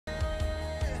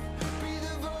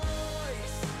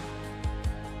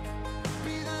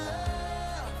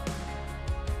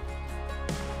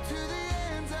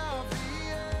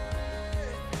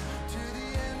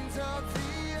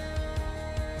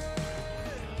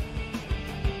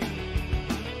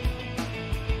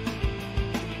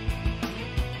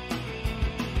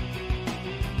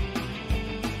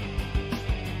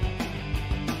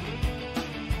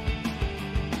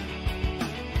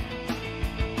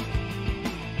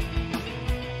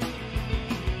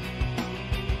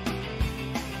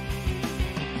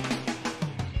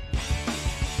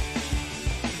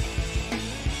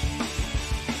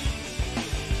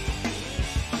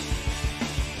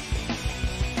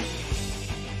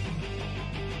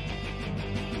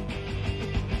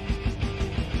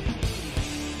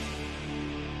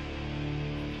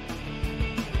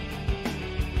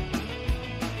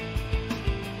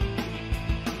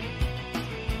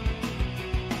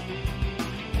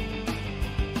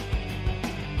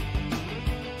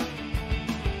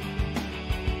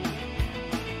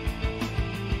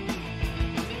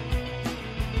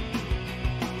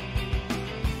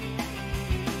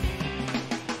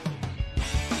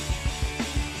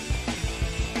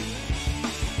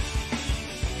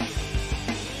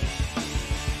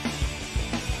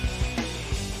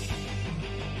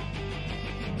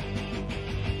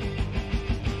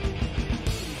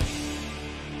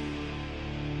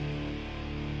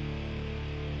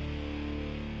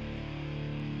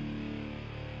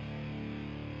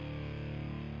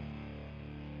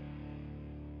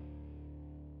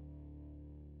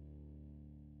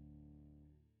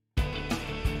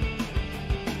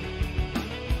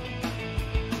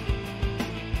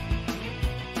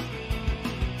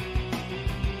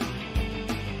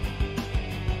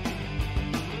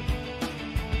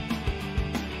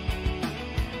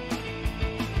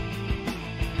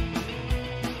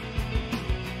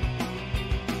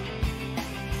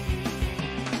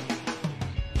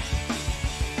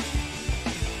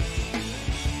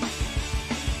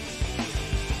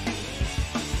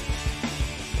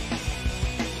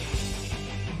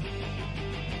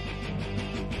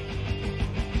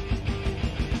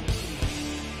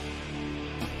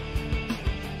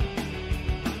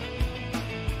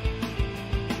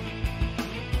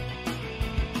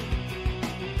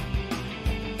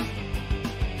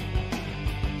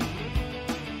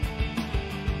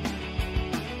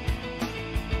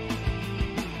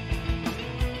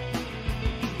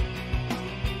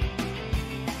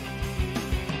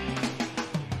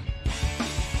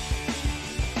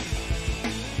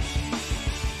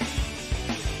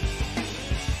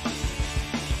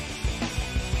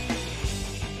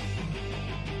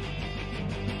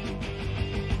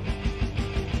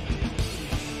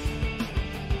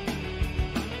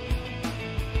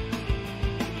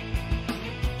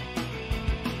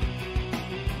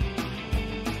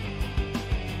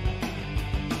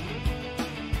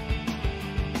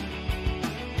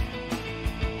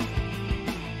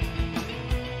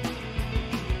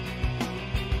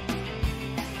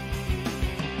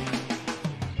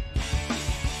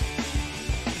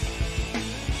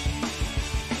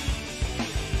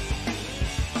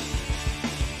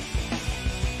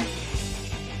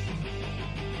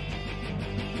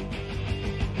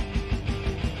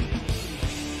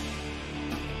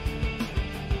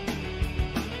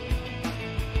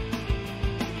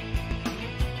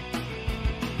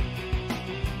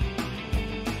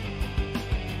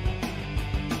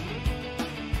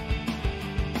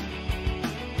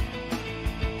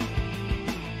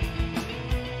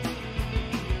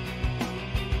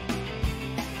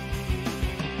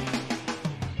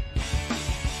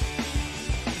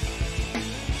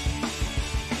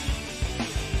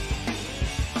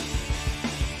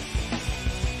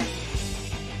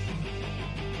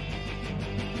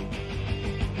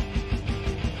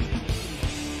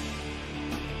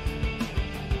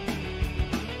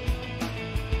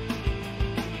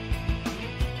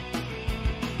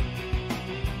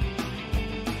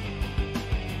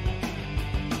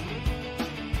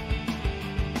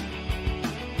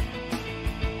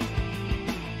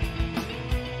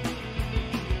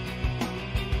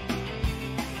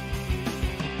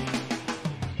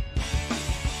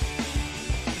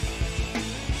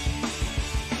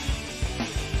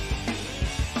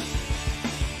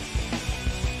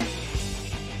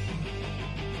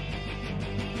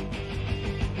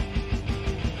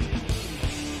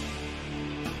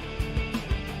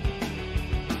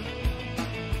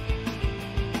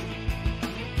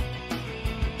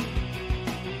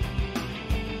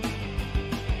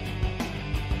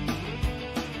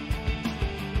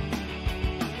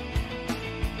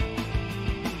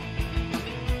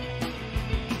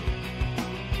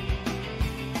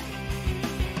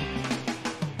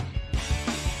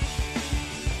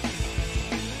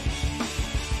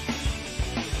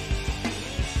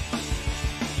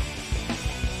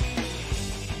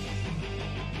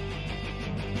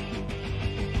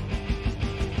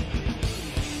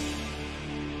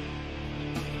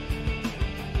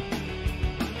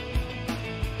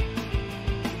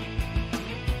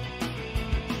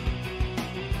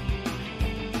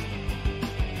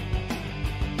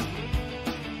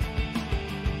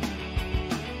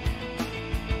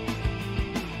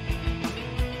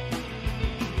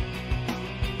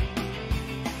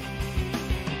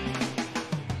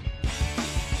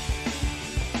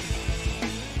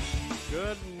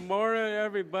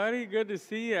everybody. Good to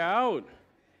see you out.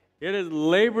 It is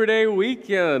Labor Day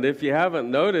weekend, if you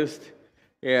haven't noticed.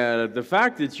 And the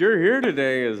fact that you're here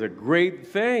today is a great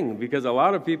thing because a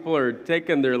lot of people are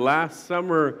taking their last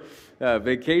summer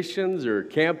vacations or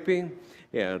camping.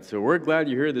 And so we're glad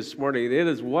you're here this morning. It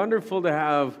is wonderful to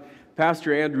have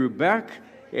Pastor Andrew Beck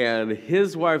and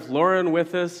his wife Lauren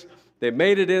with us. They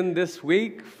made it in this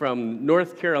week from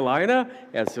North Carolina.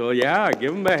 And so, yeah,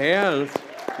 give them a hand.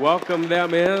 Welcome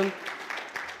them in.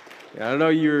 I know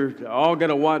you're all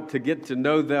going to want to get to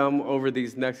know them over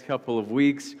these next couple of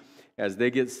weeks as they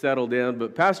get settled in.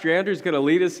 But Pastor Andrew's going to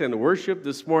lead us in worship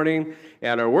this morning,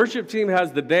 and our worship team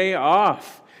has the day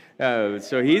off.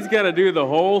 So he's going to do the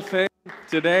whole thing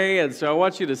today, and so I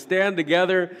want you to stand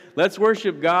together. Let's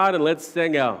worship God, and let's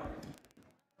sing out.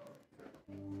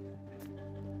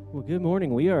 Well, good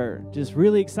morning. We are just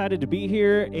really excited to be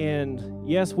here, and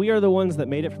yes, we are the ones that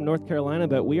made it from North Carolina,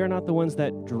 but we are not the ones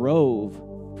that drove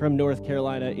from North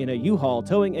Carolina in a U-Haul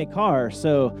towing a car.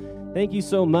 So thank you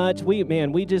so much.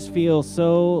 We just feel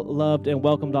so loved and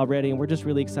welcomed already, and we're just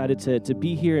really excited to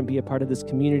be here and be a part of this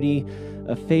community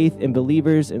of faith and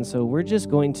believers. And so we're just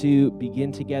going to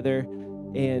begin together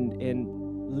and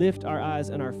lift our eyes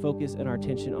and our focus and our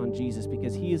attention on Jesus,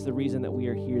 because he is the reason that we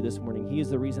are here this morning. He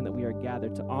is the reason that we are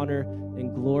gathered to honor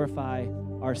and glorify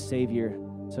our Savior.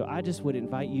 So I just would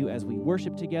invite you, as we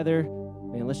worship together,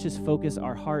 man, let's just focus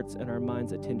our hearts and our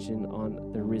minds' attention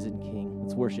on the risen King.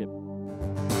 Let's worship.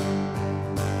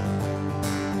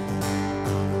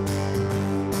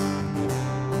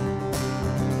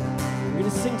 We're going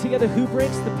to sing together, "Who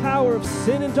breaks the power of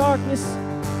sin and darkness?"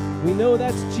 We know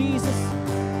that's Jesus.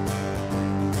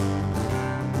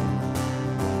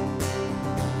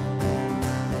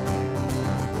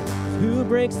 Who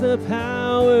breaks the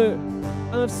power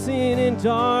of sin and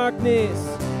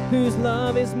darkness? Whose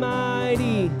love is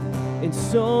mighty and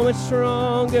so much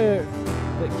stronger,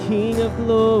 the King of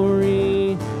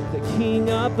glory, the King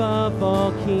above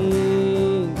all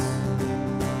kings.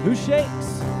 Who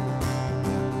shakes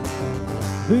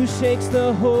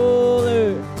the whole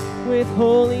earth with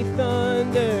holy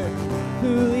thunder,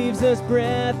 who leaves us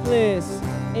breathless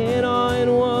in awe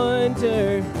and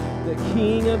wonder, the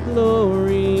King of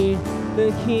glory,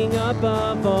 the King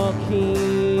above all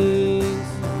kings.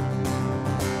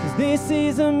 This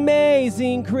is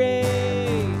amazing grace.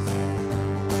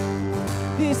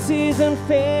 This is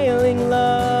unfailing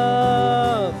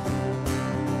love,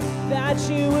 that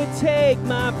you would take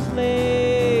my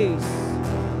place,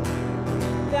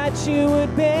 that you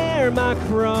would bear my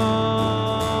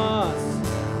cross.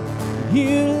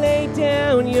 You laid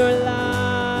down your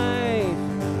life,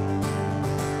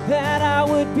 that I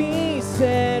would be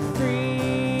set free.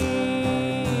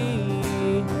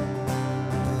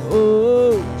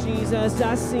 Oh, Jesus,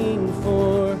 I sing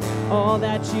for all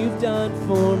that you've done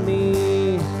for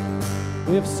me.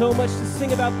 We have so much to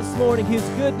sing about this morning. His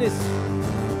goodness,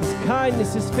 his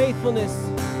kindness, his faithfulness.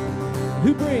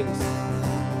 Who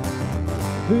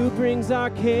brings our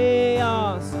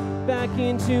chaos back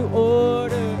into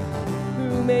order?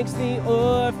 Who makes the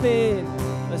orphan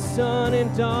a son and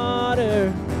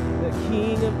daughter? The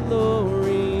King of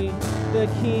glory, the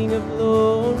King of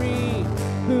glory,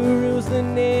 who rules the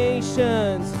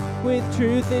nations with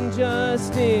truth and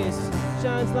justice,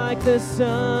 shines like the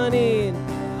sun in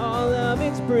all of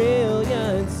its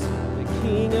brilliance. The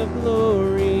King of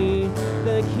glory,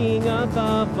 the King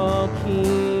above all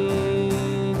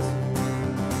kings.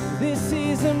 This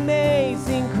is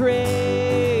amazing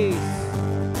grace.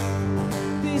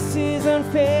 This is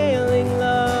unfailing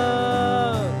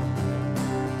love,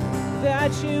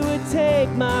 that you would take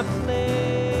my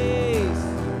place,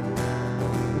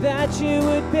 that you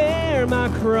would bear my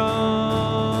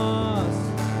cross.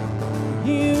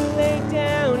 You laid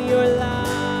down your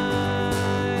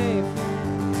life,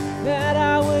 that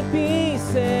I would be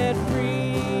set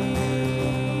free.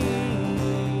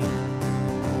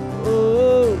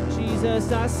 Oh,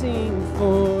 Jesus, I sing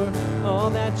for all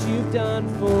that you've done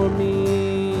for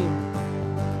me.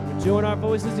 We join our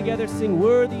voices together, sing,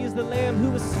 "Worthy is the Lamb who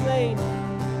was slain."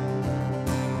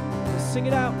 Let's sing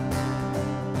it out.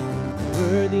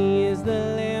 Worthy is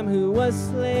the Lamb who was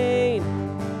slain.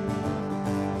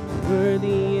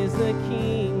 Worthy is the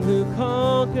King who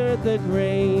conquered the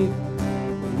grave.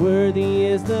 Worthy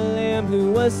is the Lamb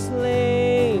who was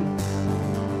slain.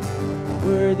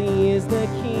 Worthy is the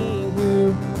King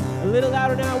who... A little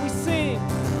louder now, we sing.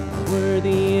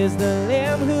 Worthy is the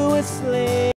Lamb who was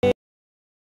slain.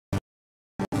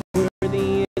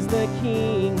 Worthy is the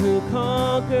King who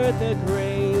conquered the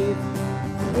grave.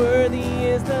 Worthy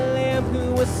is the Lamb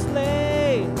who was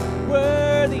slain.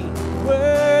 Worthy,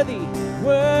 worthy,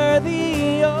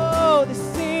 worthy. Oh, this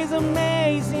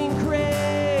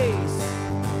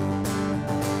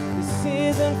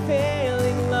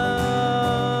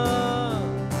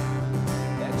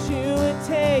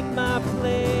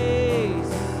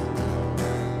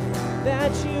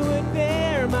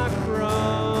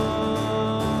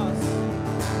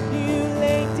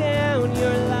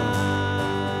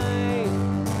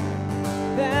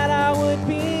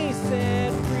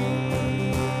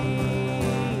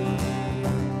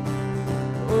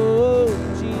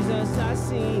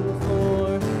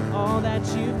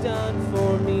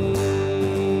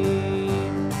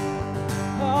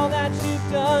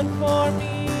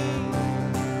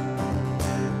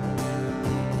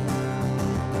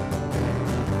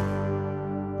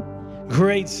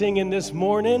Great singing this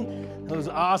morning. That was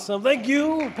awesome. Thank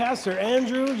you, Pastor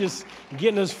Andrew, just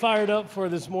getting us fired up for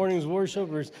this morning's worship.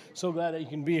 We're so glad that you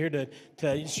can be here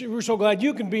we're so glad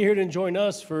you can be here to join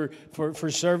us for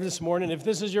service this morning. If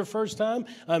this is your first time,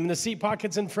 in the seat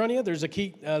pockets in front of you, there's a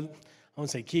key. I won't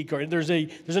say key card. There's a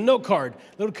note card,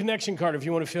 little connection card. If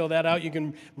you want to fill that out, you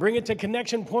can bring it to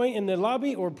Connection Point in the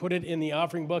lobby or put it in the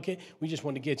offering bucket. We just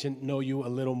want to get to know you a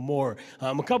little more.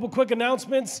 A couple quick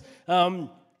announcements.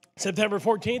 September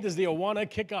 14th is the Awana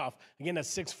kickoff. Again, at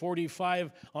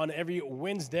 6:45 on every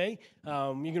Wednesday.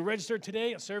 You can register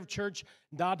today at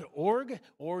servechurch.org,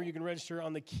 or you can register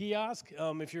on the kiosk.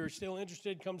 If you're still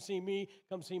interested, come see me,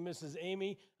 come see Mrs.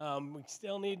 Amy. We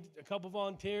still need a couple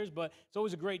volunteers, but it's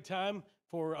always a great time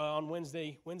for on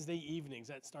Wednesday evenings.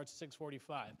 That starts at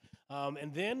 6:45.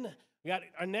 And then we got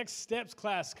our Next Steps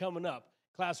class coming up.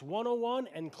 Class 101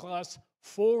 and Class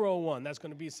 401. That's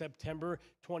going to be September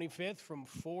 25th from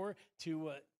 4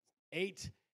 to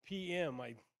 8 p.m.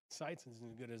 My sight isn't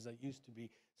as good as it used to be.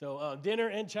 So dinner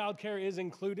and childcare is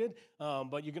included,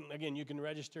 but you can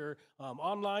register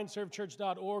online,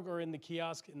 servechurch.org, or in the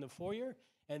kiosk in the foyer.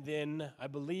 And then I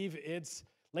believe it's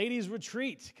Ladies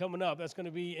Retreat coming up. That's going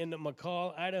to be in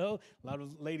McCall, Idaho. A lot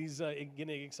of ladies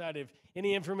getting excited. If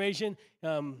any information,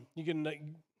 you can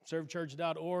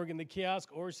servechurch.org in the kiosk,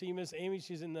 or see Miss Amy.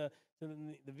 She's in the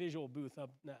visual booth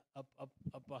up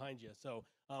behind you. So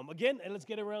again, and let's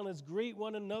get around. Let's greet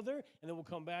one another, and then we'll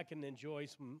come back and enjoy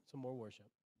some more worship.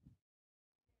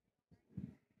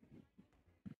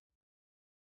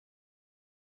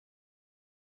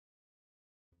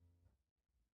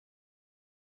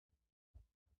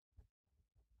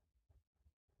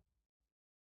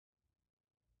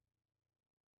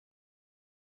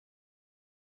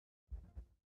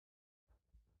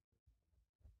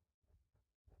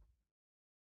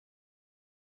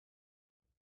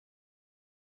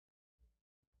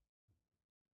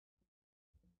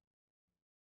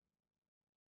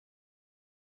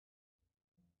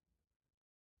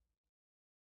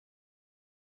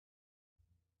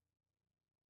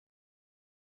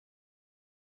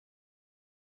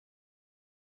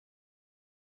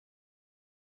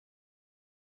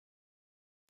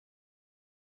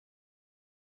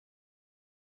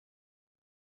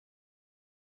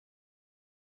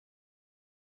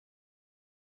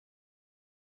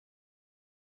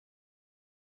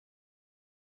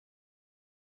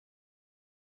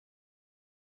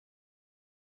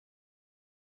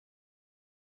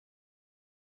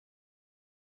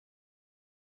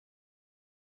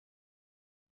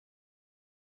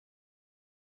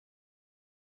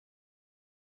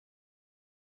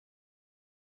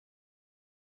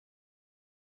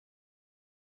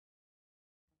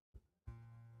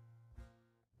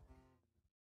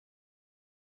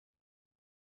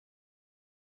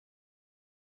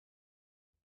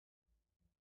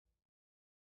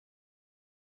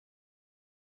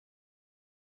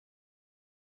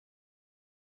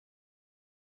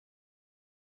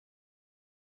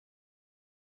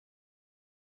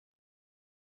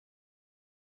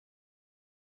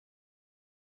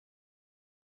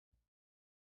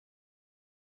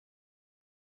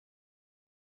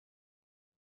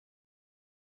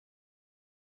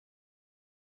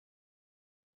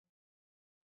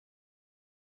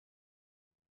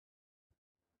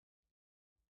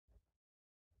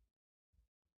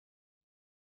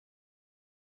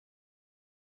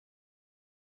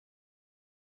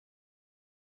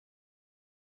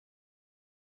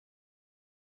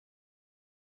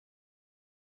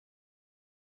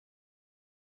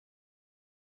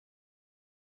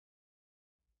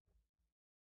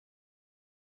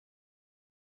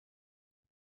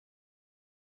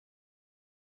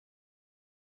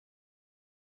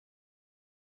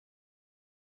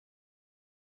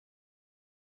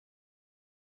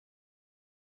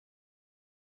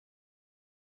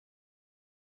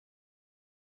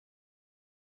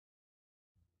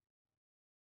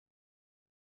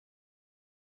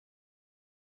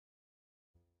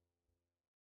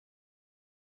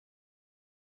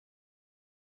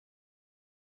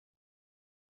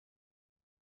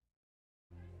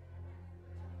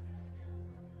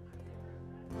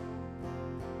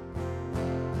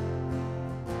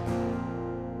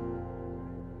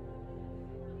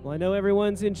 Well, I know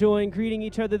everyone's enjoying greeting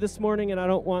each other this morning, and I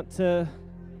don't want to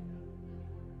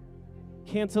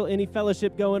cancel any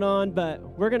fellowship going on, but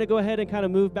we're going to go ahead and kind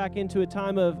of move back into a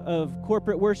time of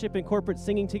corporate worship and corporate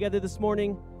singing together this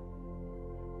morning.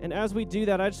 And as we do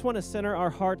that, I just want to center our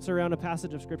hearts around a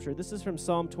passage of Scripture. This is from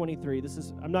Psalm 23.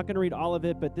 I'm not going to read all of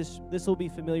it, but this will be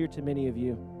familiar to many of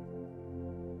you.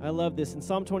 I love this. In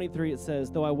Psalm 23, it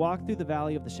says, "Though I walk through the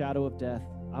valley of the shadow of death,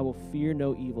 I will fear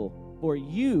no evil, for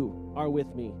you are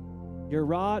with me. Your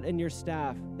rod and your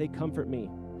staff, they comfort me.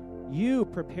 You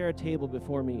prepare a table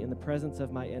before me in the presence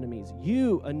of my enemies.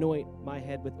 You anoint my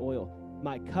head with oil.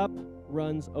 My cup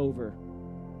runs over.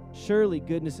 Surely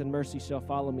goodness and mercy shall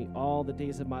follow me all the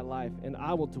days of my life, and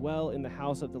I will dwell in the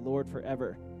house of the Lord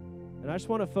forever. And I just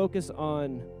want to focus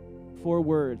on 4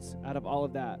 words out of all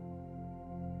of that.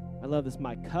 I love this.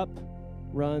 My cup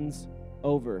runs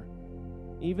over.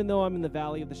 Even though I'm in the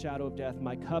valley of the shadow of death,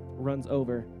 my cup runs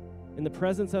over. In the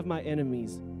presence of my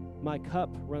enemies, my cup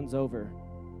runs over.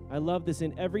 I love this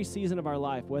in every season of our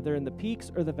life, whether in the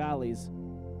peaks or the valleys.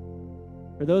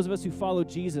 For those of us who follow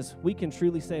Jesus, we can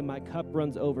truly say, my cup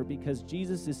runs over, because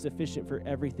Jesus is sufficient for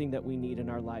everything that we need in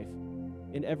our life.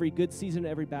 In every good season,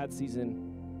 every bad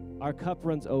season, our cup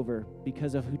runs over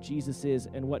because of who Jesus is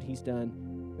and what he's done.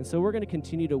 And so we're going to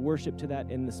continue to worship to that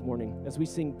end this morning as we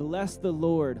sing, Bless the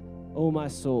Lord, O my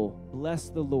soul. Bless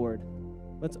the Lord.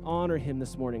 Let's honor him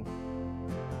this morning.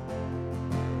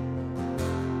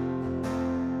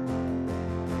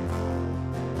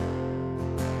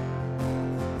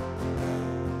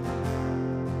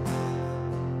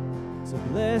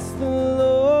 Bless the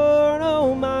Lord,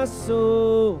 oh my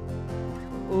soul,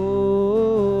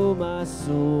 oh my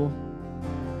soul.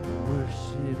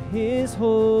 Worship his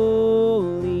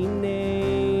holy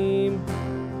name.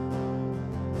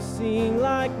 Sing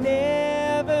like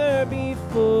never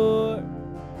before.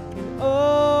 And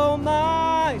oh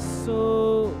my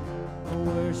soul,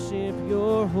 worship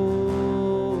your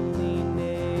holy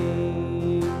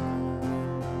name.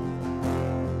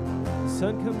 The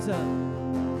sun comes up.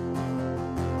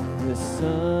 The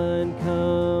sun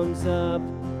comes up,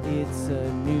 it's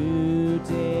a new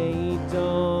day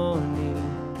dawning.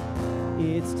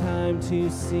 It's time to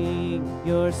sing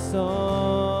your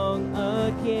song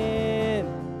again.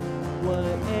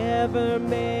 Whatever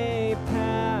may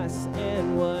pass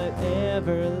and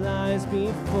whatever lies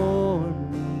before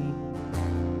me,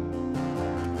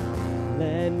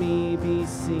 let me be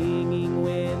singing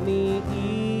when the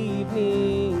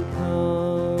evening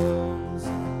comes.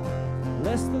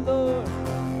 Bless the Lord.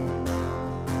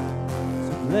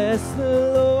 So bless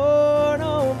the Lord,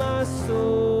 oh my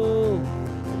soul,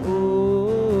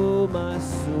 oh my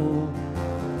soul.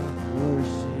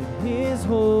 Worship his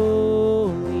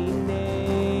holy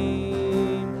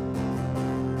name.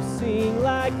 Sing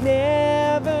like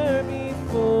never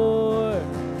before,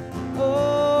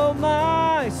 oh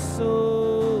my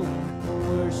soul.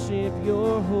 Worship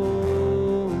your holy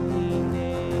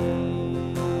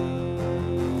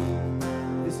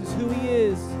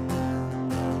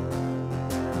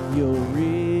You're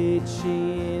rich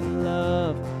in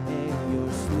love and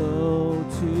you're slow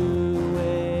to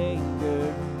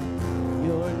anger.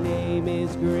 Your name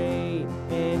is great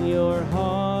and your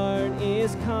heart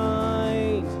is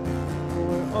kind.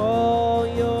 For all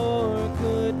your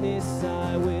goodness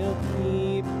I will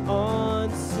keep on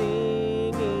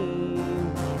singing.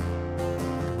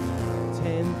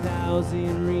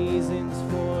 10,000 reasons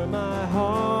for my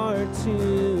heart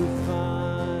to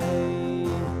find.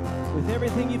 With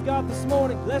everything you've got this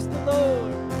morning, bless the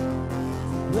Lord.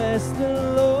 Bless the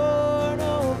Lord,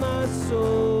 oh my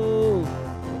soul,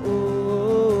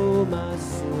 oh my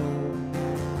soul.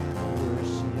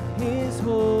 Worship his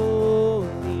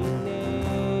holy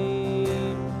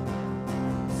name.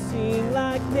 Sing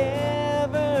like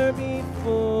never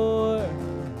before,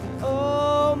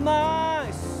 oh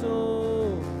my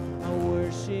soul. I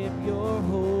worship your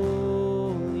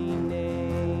holy name.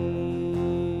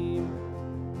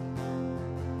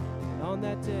 And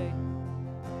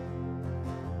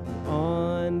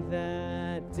on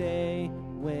that day,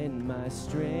 when my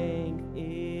strength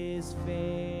is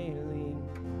failing,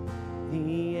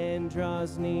 the end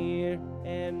draws near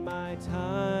and my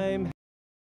time,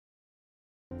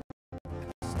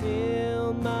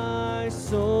 still my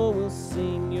soul will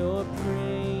sing your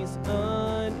praise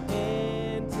unending.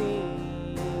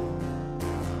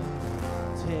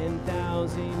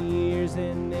 10,000 years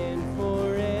and then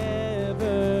forevermore,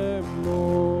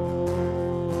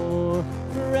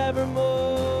 forevermore.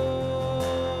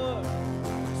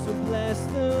 So bless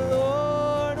the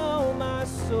Lord, oh my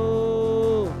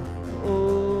soul,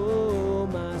 oh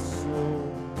my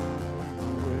soul.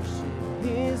 Worship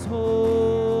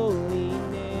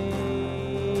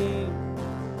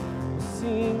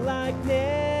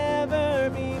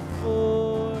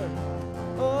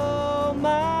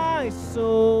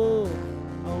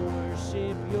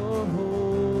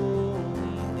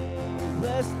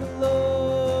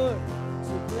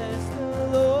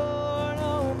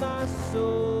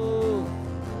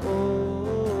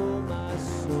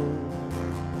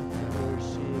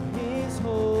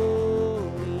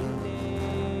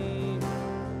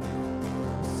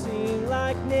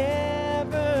like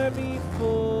never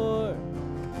before.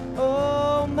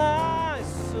 Oh, my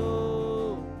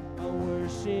soul, I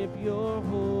worship your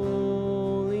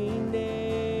holy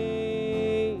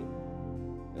name.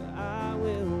 I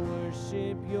will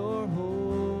worship your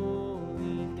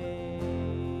holy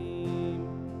name.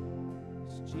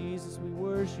 Jesus, we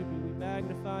worship you, we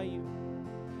magnify you.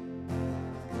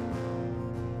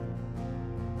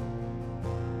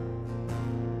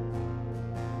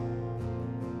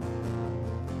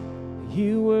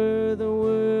 You were the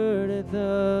Word at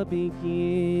the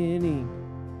beginning,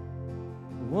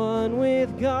 one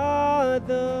with God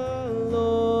the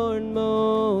Lord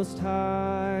Most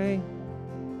High.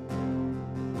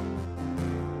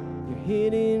 Your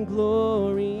hidden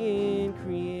glory in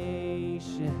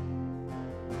creation,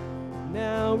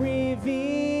 now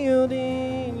revealed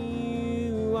in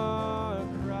you are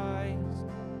Christ.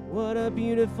 What a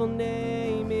beautiful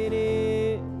name it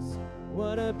is.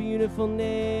 What a beautiful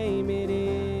name it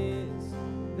is,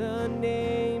 the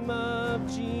name of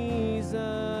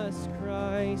Jesus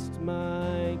Christ,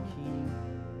 my King.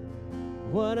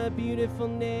 What a beautiful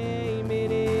name it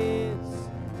is,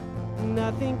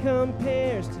 nothing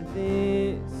compares to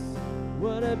this.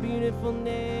 What a beautiful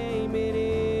name it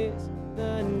is,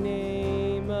 the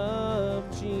name of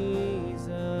Jesus.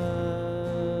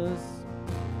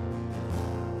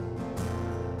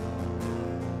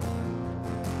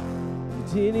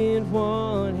 Didn't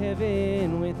want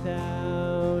heaven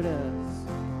without us,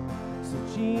 so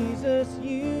Jesus,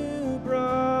 you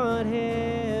brought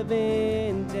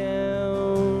heaven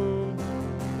down.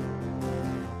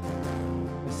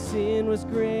 My sin was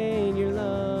great, your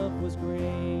love was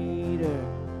greater,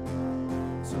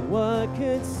 so what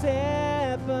could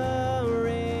separate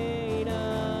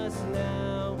us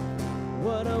now?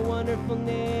 What a wonderful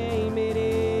name it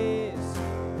is,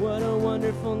 what a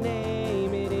wonderful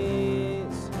name it is,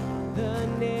 the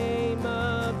name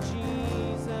of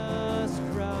Jesus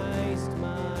Christ,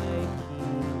 my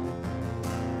King.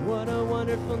 What a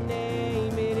wonderful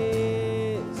name it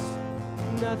is,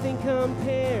 nothing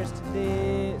compares to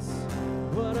this.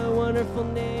 What a wonderful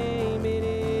name it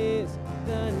is,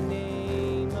 the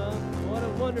name of, what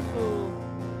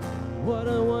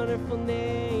a wonderful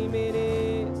name it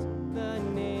is, the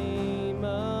name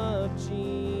of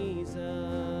Jesus.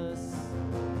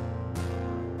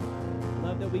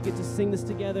 Love that we get to sing this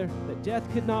together, that death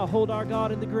could not hold our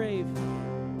God in the grave.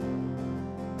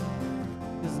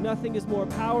 Because nothing is more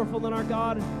powerful than our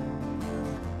God.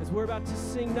 As we're about to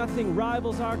sing, nothing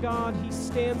rivals our God. He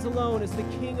stands alone as the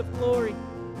King of glory,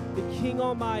 the King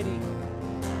Almighty.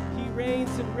 He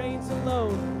reigns and reigns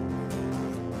alone.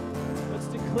 Let's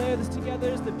declare this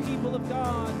together as the people of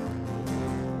God.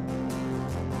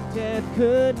 Death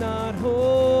could not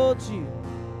hold you,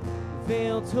 the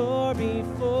veil tore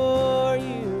before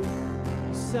you.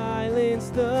 You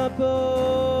silenced the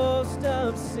boast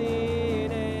of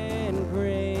sin and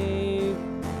grave.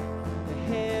 The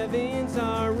heavens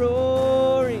are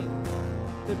roaring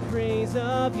the praise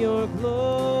of your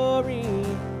glory,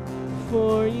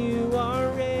 for you are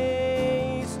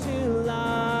raised to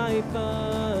life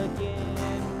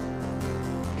again.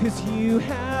 'Cause you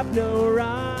have no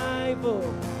rival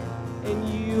and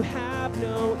you have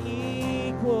no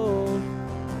equal,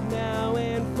 now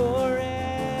and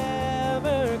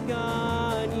forever,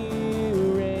 God,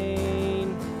 you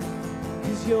reign.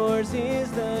 'Cause yours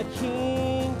is the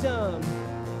kingdom,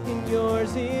 and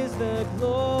yours is the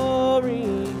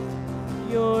glory,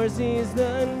 yours is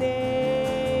the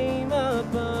name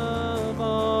above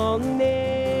all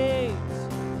names.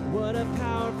 What a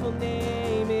powerful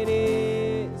name it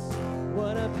is,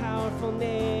 what a powerful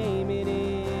name it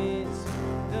is,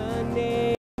 the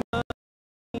name of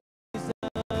Jesus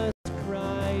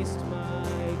Christ,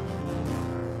 my King.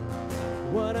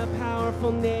 What a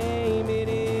powerful name it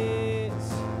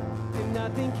is, and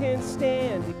nothing can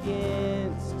stand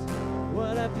against.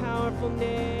 What a powerful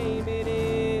name it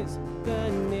is, the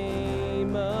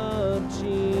name of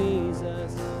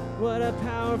Jesus. What a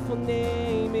powerful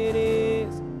name it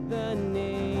is, the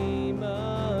name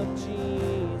of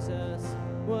Jesus.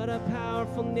 What a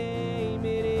powerful name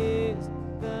it is,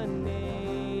 the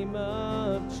name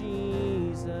of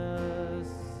Jesus.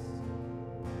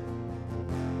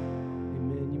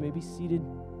 Amen. You may be seated.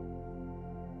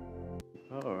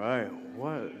 All right,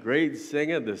 what great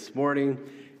singing this morning.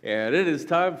 And it is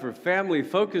time for Family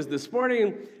Focus. This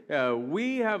morning,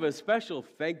 we have a special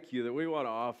thank you that we want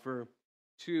to offer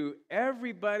to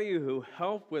everybody who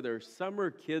helped with our Summer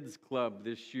Kids Club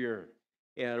this year.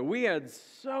 And we had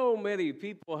so many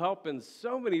people help in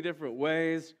so many different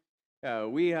ways.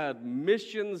 We had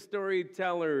mission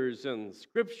storytellers and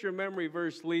scripture memory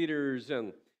verse leaders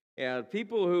and and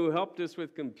people who helped us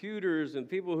with computers, and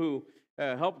people who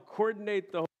helped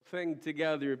coordinate the whole thing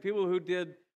together, people who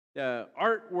did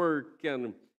artwork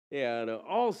and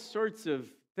all sorts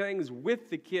of things with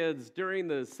the kids during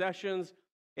the sessions.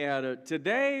 And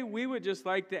today we would just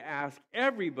like to ask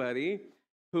everybody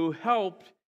who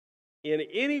helped in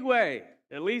any way,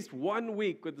 at least 1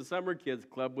 week with the Summer Kids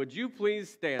Club, would you please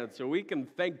stand so we can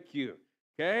thank you?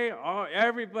 Okay,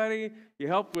 everybody, you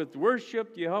helped with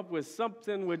worship, you helped with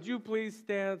something, would you please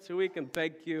stand so we can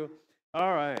thank you?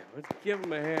 All right, let's give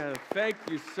them a hand. Thank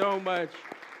you so much.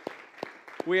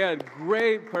 We had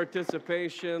great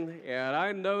participation, and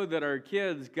I know that our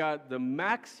kids got the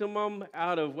maximum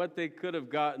out of what they could have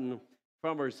gotten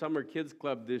from our Summer Kids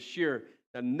Club this year.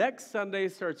 Now, next Sunday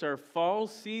starts our fall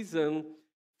season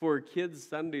for Kids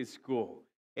Sunday School.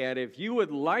 And if you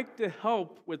would like to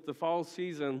help with the fall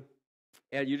season,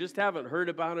 and you just haven't heard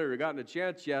about it or gotten a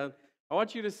chance yet, I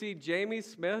want you to see Jamie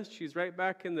Smith. She's right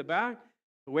back in the back,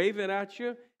 waving at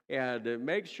you. And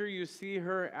make sure you see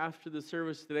her after the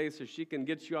service today so she can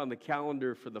get you on the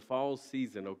calendar for the fall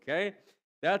season, okay?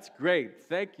 That's great.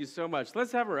 Thank you so much.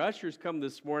 Let's have our ushers come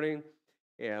this morning,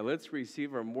 and let's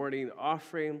receive our morning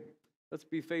offering. Let's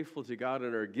be faithful to God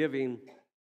in our giving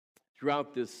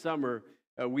throughout this summer.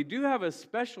 We do have a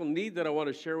special need that I want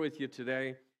to share with you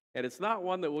today, and it's not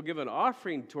one that we'll give an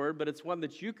offering toward, but it's one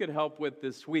that you could help with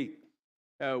this week.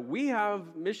 We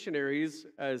have missionaries,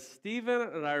 Stephen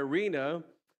and Irina,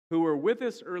 who were with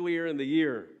us earlier in the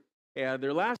year. And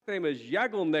their last name is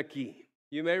Yagelnicki.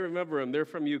 You may remember them. They're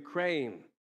from Ukraine.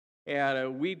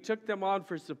 And we took them on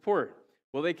for support.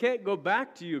 Well, they can't go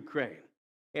back to Ukraine.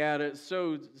 And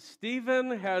so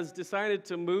Stephen has decided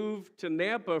to move to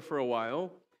Nampa for a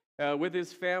while with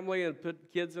his family and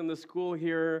put kids in the school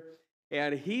here.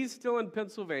 And he's still in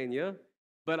Pennsylvania,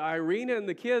 but Irina and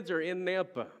the kids are in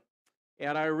Nampa.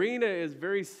 And Irina is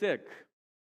very sick.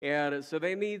 And so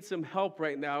they need some help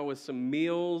right now with some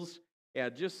meals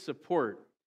and just support.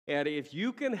 And if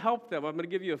you can help them, I'm going to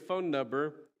give you a phone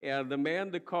number and the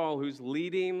man to call who's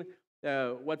leading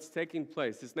what's taking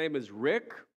place. His name is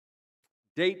Rick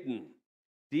Dayton,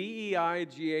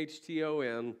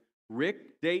 D-E-I-G-H-T-O-N,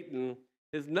 Rick Dayton.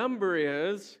 His number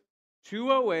is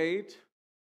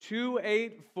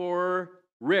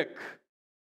 208-284-RICK,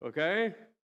 okay?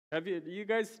 Do you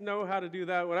guys know how to do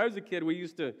that? When I was a kid, we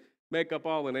used to make up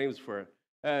all the names for it.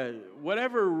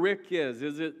 Whatever Rick is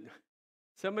it,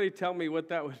 somebody tell me what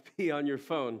that would be on your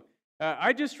phone.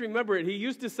 I just remember it. He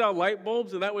used to sell light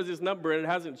bulbs, and that was his number, and it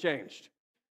hasn't changed.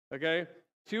 Okay?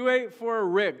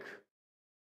 284-RICK,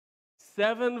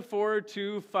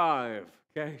 7425.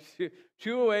 Okay?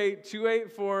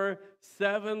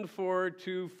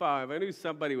 208-284-7425. I knew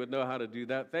somebody would know how to do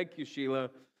that. Thank you, Sheila.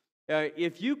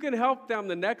 If you can help them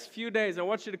the next few days, I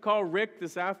want you to call Rick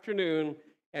this afternoon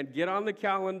and get on the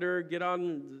calendar, get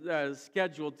on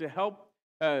schedule to help.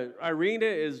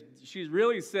 Irina she's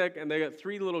really sick, and they got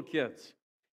 3 little kids.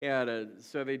 And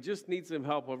so they just need some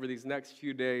help over these next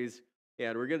few days.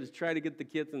 And we're going to try to get the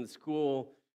kids in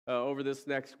school over this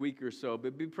next week or so.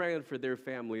 But be praying for their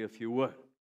family if you would.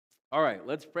 All right,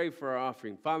 let's pray for our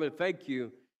offering. Father, thank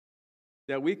you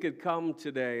that we could come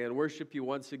today and worship you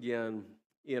once again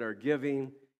in our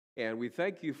giving. And we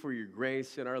thank you for your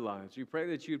grace in our lives. We pray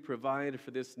that you'd provide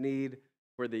for this need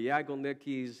for the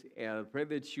Yagelnickis, and pray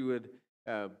that you would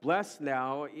bless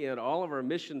now in all of our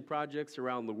mission projects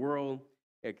around the world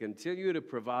and continue to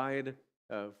provide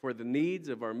for the needs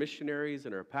of our missionaries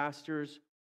and our pastors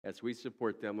as we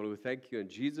support them. And we thank you in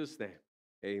Jesus' name.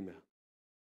 Amen.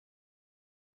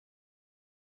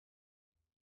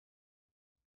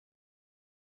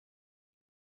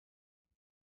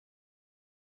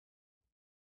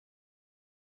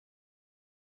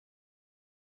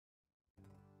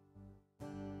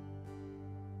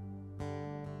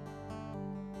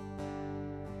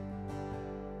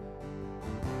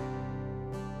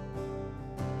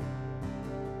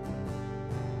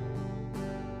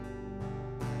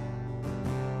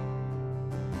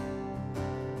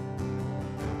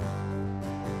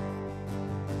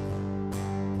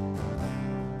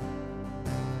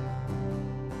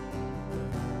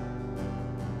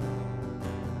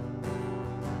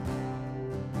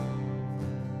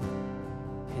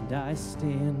 I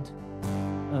stand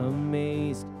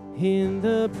amazed in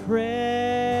the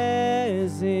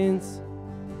presence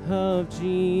of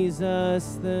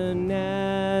Jesus the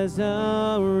Nazarene,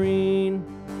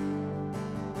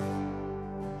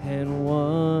 and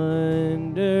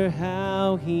wonder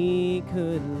how he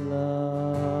could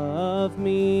love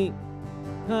me,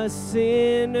 a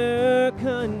sinner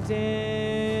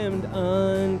condemned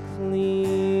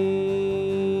unclean.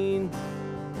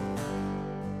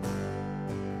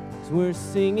 we're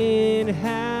singing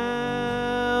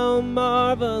how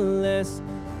marvelous,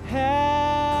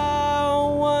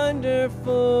 how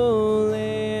wonderful,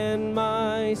 and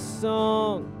my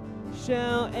song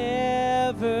shall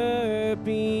ever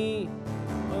be.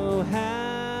 Oh,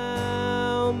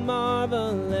 how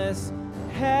marvelous,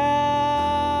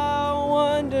 how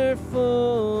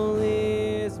wonderful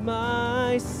is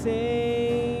my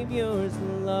Savior's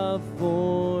love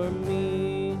for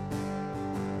me.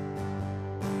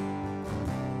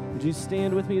 Would you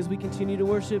stand with me as we continue to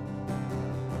worship?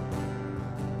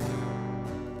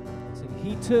 Sing,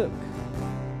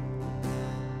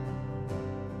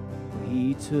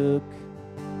 He took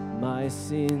my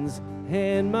sins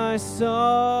and my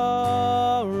sorrows.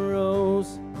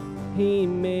 He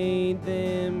made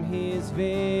them His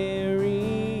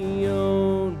very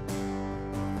own.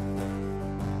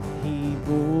 He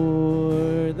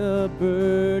bore the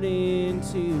burden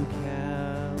to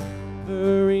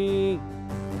Calvary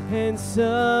and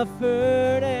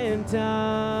suffered and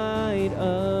died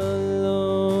alone.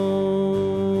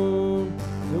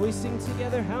 Will we sing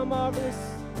together, how marvelous?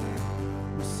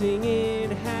 We're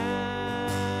singing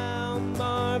how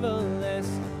marvelous,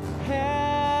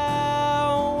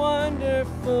 how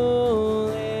wonderful,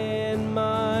 and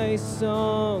my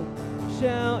song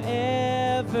shall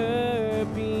ever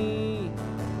be.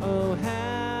 Oh,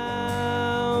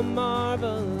 how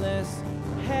marvelous,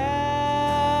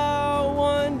 how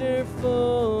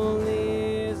wonderful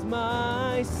is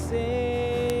my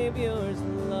Savior's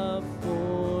love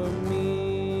for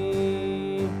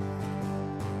me.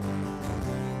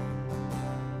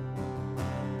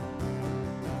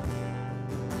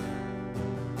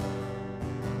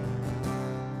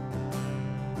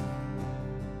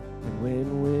 And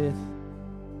when with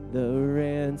the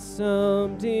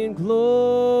ransomed in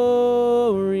glory,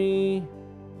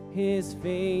 His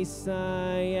face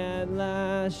I at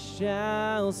last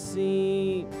shall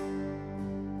see,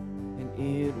 and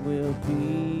it will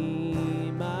be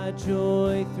my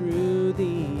joy through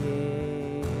the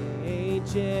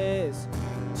ages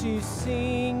to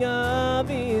sing of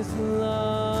His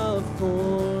love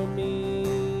for me.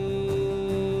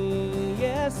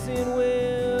 Yes, it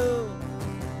will,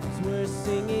 'cause we're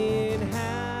singing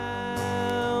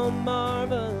how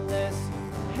marvelous,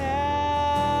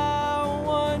 how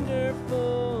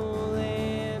wonderful,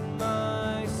 and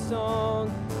my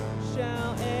song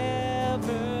shall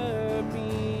ever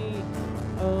be.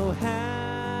 Oh,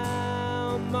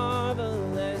 how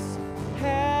marvelous,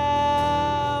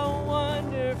 how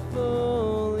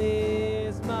wonderful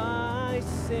is my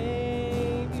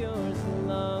Savior's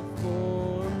love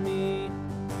for me.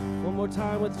 One more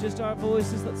time with just our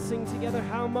voices. Let's sing together,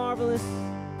 how marvelous.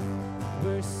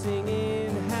 We're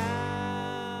singing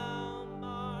how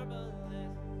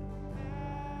marvelous,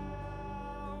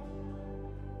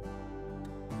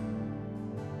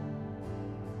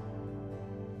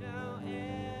 shall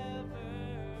ever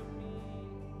be.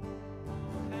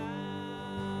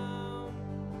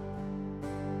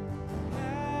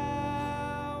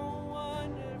 How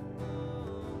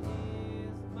wonderful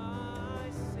is my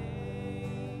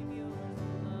Savior's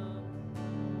love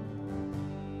for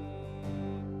me.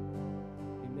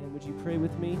 Amen. Would you pray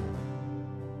with me?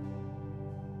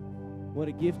 What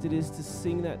a gift it is to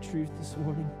sing that truth this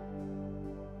morning.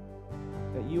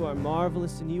 That you are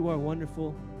marvelous and you are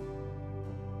wonderful,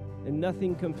 and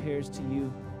nothing compares to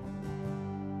you.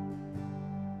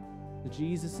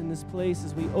 Jesus, in this place,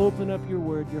 as we open up your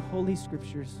word, your holy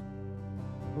scriptures,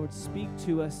 Lord, speak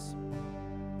to us.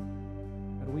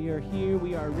 And we are here,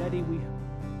 we are ready,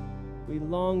 we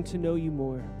long to know you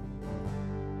more.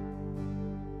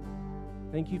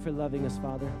 Thank you for loving us,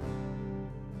 Father.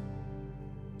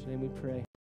 In your name we pray.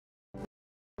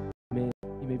 Amen.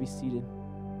 You may be seated.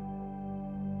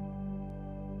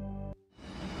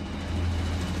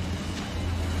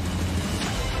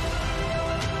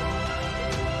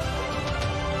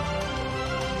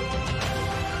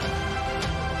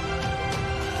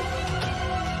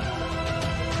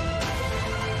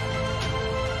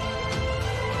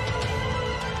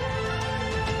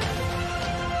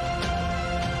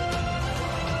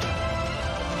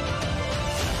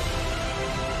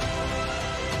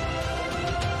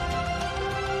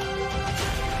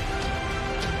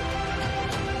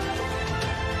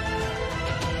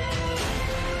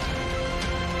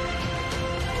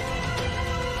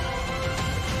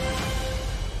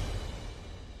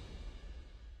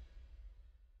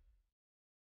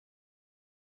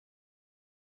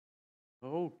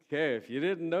 Okay, if you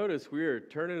didn't notice, we are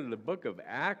turning to the book of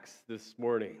Acts this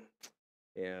morning.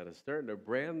 And starting a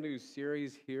brand new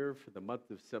series here for the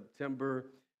month of September.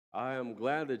 I am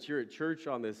glad that you're at church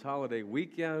on this holiday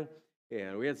weekend.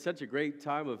 And we had such a great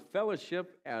time of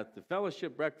fellowship at the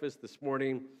fellowship breakfast this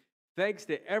morning. Thanks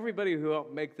to everybody who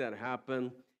helped make that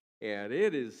happen. And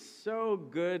it is so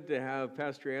good to have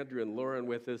Pastor Andrew and Lauren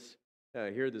with us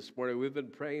here this morning. We've been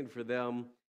praying for them,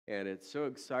 and it's so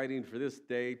exciting for this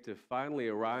day to finally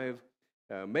arrive.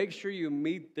 Make sure you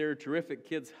meet their terrific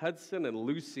kids, Hudson and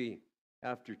Lucy,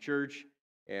 after church.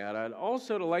 And I'd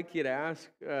also like to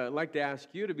ask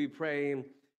you to be praying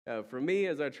for me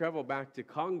as I travel back to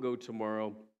Congo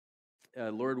tomorrow,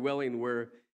 Lord willing, where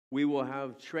we will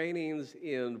have trainings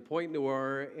in Pointe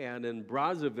Noire and in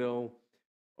Brazzaville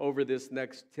over this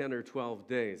next 10 or 12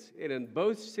 days. And in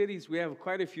both cities, we have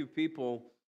quite a few people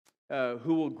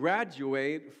who will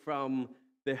graduate from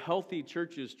the Healthy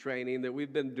Churches training that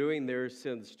we've been doing there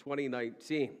since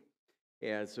 2019.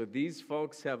 And so these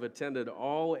folks have attended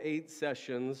all 8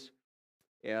 sessions,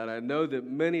 and I know that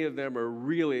many of them are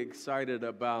really excited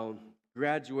about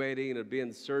graduating and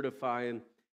being certified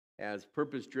as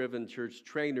purpose-driven church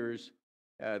trainers.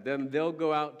 Then they'll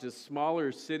go out to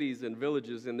smaller cities and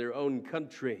villages in their own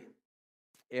country.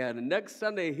 And next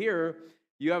Sunday here,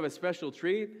 you have a special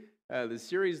treat. The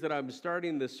series that I'm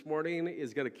starting this morning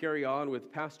is going to carry on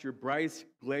with Pastor Bryce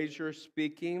Glazier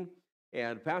speaking.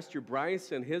 And Pastor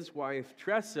Bryce and his wife,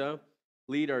 Tressa,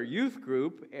 lead our youth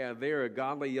group, and they're a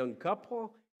godly young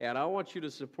couple. And I want you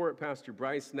to support Pastor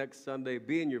Bryce next Sunday.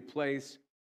 Be in your place.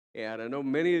 And I know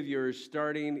many of you are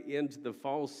starting into the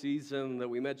fall season that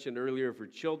we mentioned earlier for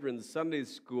children's Sunday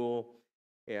school.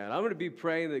 And I'm going to be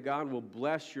praying that God will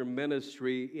bless your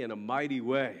ministry in a mighty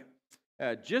way.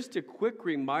 Just a quick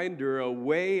reminder, a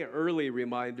way early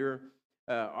reminder,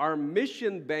 our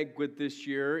mission banquet this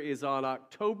year is on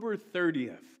October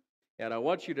 30th. And I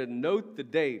want you to note the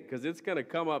date because it's going to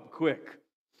come up quick.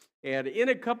 And in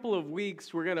a couple of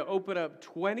weeks, we're going to open up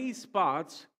 20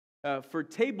 spots for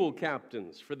table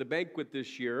captains for the banquet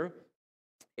this year.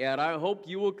 And I hope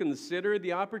you will consider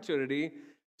the opportunity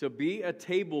to be a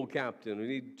table captain. We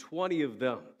need 20 of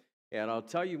them. And I'll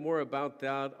tell you more about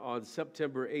that on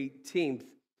September 18th.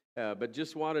 But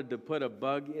just wanted to put a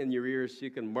bug in your ear so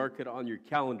you can mark it on your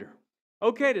calendar.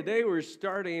 Okay, today we're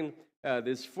starting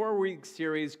this 4-week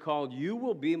series called You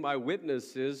Will Be My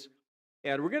Witnesses.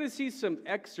 And we're going to see some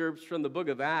excerpts from the book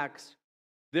of Acts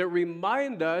that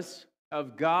remind us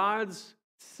of God's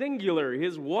singular,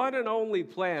 his one and only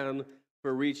plan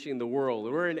for reaching the world.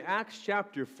 We're in Acts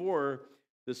chapter 4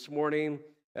 this morning.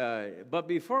 But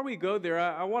before we go there,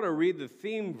 I want to read the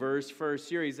theme verse for our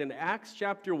series in Acts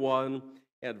chapter 1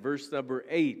 and verse number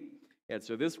 8. And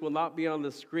so this will not be on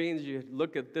the screens. You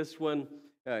look at this one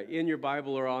in your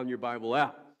Bible or on your Bible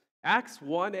app. Acts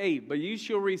 1:8, but you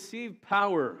shall receive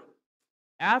power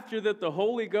after that the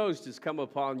Holy Ghost has come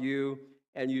upon you,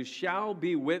 and you shall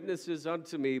be witnesses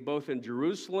unto me both in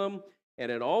Jerusalem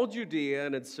and in all Judea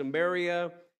and in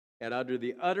Samaria and under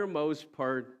the uttermost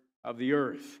part of the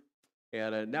earth.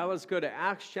 And now let's go to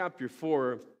Acts chapter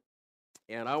 4,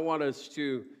 and I want us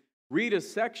to read a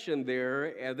section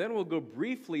there, and then we'll go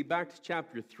briefly back to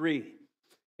chapter 3.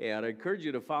 And I encourage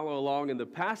you to follow along in the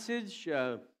passage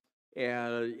and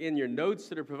in your notes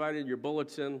that are provided in your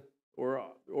bulletin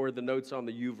or the notes on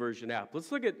the YouVersion app.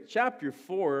 Let's look at chapter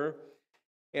 4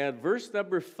 and verse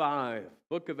number 5,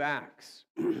 book of Acts.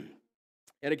 And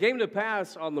it came to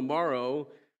pass on the morrow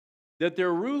that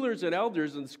their rulers and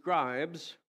elders and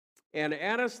scribes and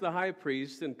Annas the high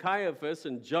priest and Caiaphas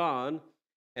and John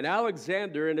and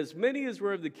Alexander, and as many as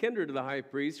were of the kindred of the high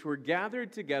priest, were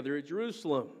gathered together at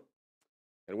Jerusalem.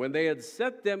 And when they had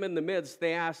set them in the midst,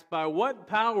 they asked, by what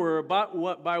power,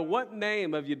 by what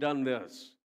name have you done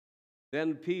this?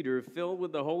 Then Peter, filled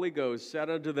with the Holy Ghost, said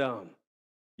unto them,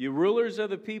 you rulers of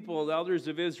the people and elders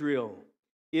of Israel,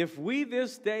 if we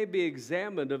this day be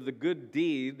examined of the good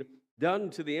deed done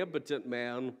to the impotent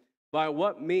man, by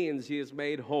what means he is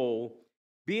made whole,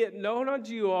 be it known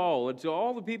unto you all and to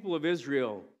all the people of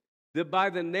Israel, that by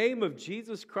the name of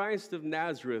Jesus Christ of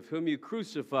Nazareth, whom you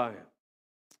crucify,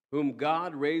 whom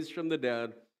God raised from the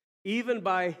dead, even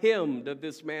by him doth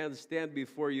this man stand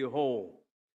before you whole.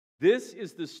 This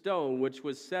is the stone which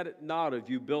was set at naught of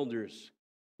you builders,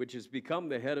 which has become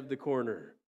the head of the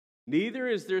corner. Neither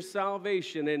is there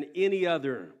salvation in any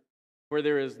other, for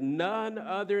there is none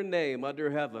other name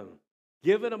under heaven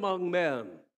given among men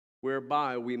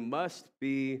whereby we must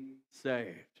be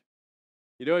saved.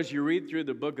 You know, as you read through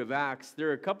the book of Acts, there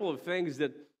are a couple of things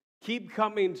that keep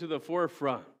coming to the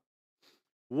forefront.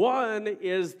 One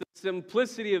is the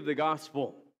simplicity of the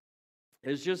gospel.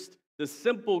 It's just the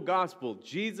simple gospel.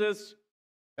 Jesus,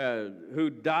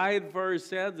 who died for our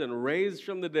sins and raised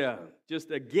from the dead, just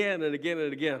again and again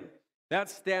and again. That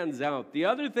stands out. The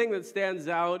other thing that stands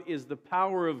out is the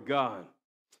power of God.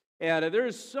 And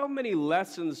there's so many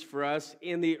lessons for us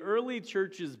in the early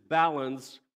church's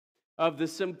balance of the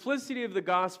simplicity of the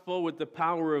gospel with the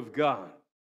power of God.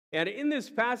 And in this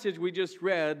passage we just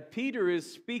read, Peter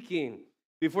is speaking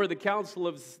before the council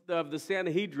of the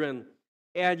Sanhedrin.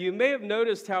 And you may have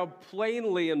noticed how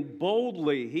plainly and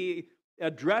boldly he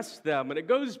addressed them. And it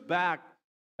goes back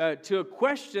to a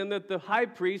question that the high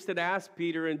priest had asked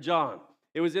Peter and John.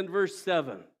 It was in verse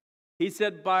 7. He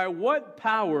said, by what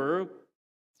power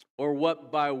or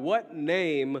by what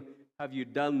name have you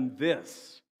done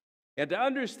this? And to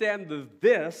understand the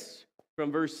this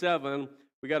from verse 7,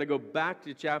 we got to go back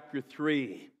to chapter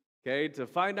 3, okay, to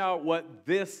find out what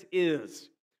this is.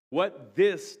 What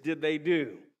this did they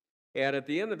do? And at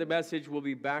the end of the message, we'll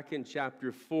be back in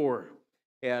chapter 4.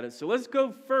 And so let's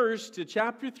go first to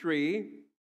chapter 3,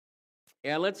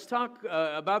 and let's talk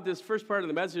about this first part of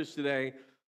the message today.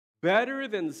 Better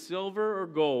than silver or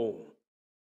gold.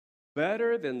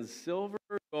 Better than silver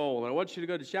or gold. I want you to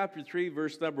go to chapter 3,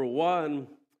 verse number 1.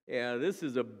 And this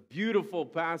is a beautiful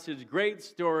passage, great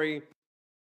story.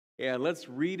 And let's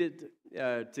read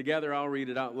it together. I'll read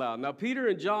it out loud. Now, Peter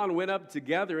and John went up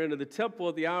together into the temple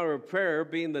at the hour of prayer,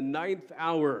 being the 9th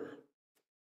hour.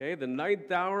 Okay, the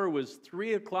 9th hour was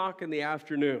 3 o'clock in the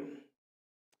afternoon.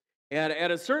 And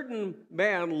a certain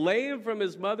man, lame from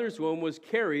his mother's womb, was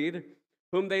carried,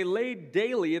 whom they laid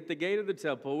daily at the gate of the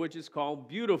temple, which is called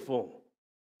Beautiful,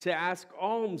 to ask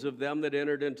alms of them that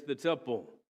entered into the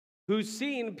temple, who,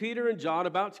 seeing Peter and John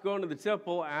about to go into the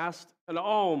temple, asked an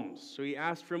alms. So he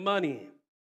asked for money.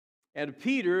 And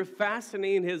Peter,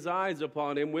 fastening his eyes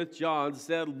upon him with John,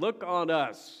 said, look on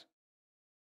us.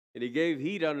 And he gave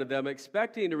heed unto them,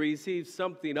 expecting to receive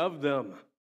something of them.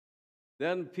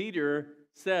 Then Peter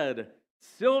said,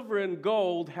 silver and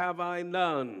gold have I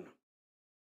none,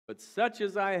 but such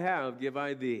as I have give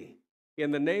I thee.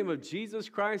 In the name of Jesus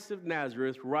Christ of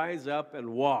Nazareth, rise up and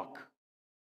walk.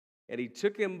 And he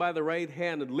took him by the right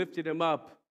hand and lifted him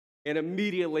up. And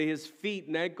immediately his feet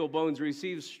and ankle bones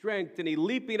received strength. And he,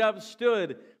 leaping up,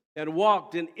 stood and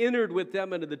walked and entered with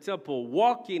them into the temple,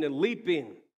 walking and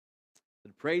leaping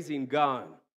and praising God.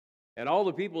 And all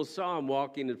the people saw him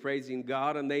walking and praising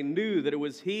God, and they knew that it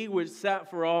was he which sat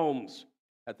for alms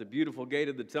at the beautiful gate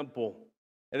of the temple.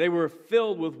 And they were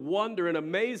filled with wonder and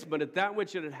amazement at that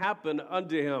which had happened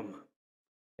unto him.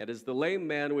 And as the lame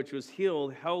man which was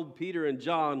healed held Peter and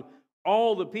John,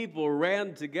 all the people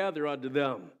ran together unto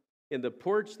them in the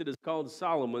porch that is called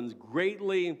Solomon's,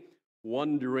 greatly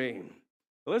wondering.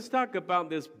 Let's talk about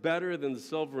this better than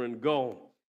silver and gold.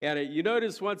 And you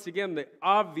notice once again the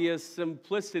obvious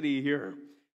simplicity here.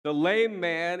 The lame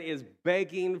man is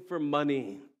begging for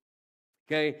money.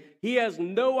 Okay? He has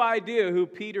no idea who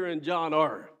Peter and John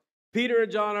are. Peter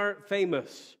and John aren't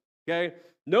famous. Okay?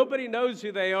 Nobody knows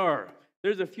who they are.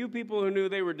 There's a few people who knew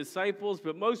they were disciples,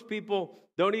 but most people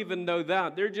don't even know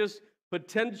that. They're just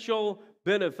potential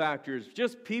benefactors,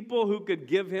 just people who could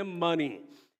give him money.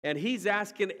 And he's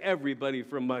asking everybody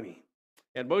for money.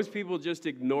 And most people just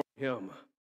ignore him.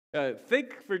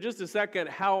 Think for just a second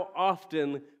how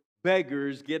often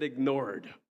beggars get ignored,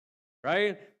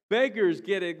 right? Beggars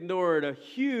get ignored a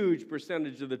huge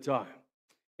percentage of the time.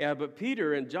 Yeah, but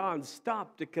Peter and John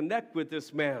stopped to connect with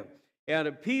this man.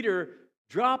 And Peter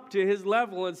dropped to his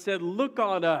level and said, look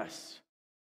on us.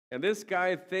 And this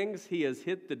guy thinks he has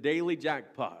hit the daily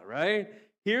jackpot, right?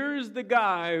 Here's the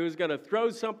guy who's going to throw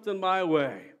something my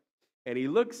way. And he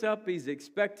looks up, he's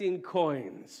expecting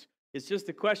coins. It's just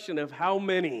a question of how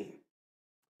many.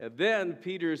 And then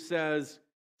Peter says,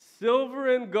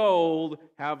 silver and gold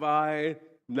have I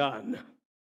none.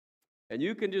 And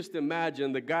you can just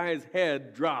imagine the guy's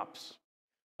head drops.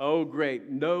 Oh, great,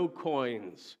 no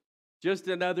coins. Just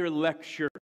another lecture,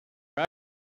 right?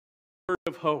 Word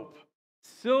of hope.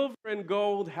 Silver and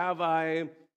gold have I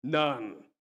none,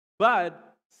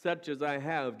 but such as I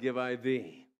have give I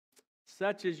thee.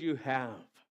 Such as you have.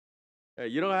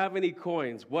 You don't have any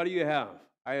coins. What do you have?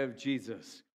 I have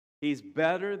Jesus. He's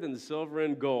better than silver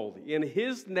and gold. In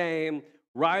his name,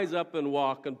 rise up and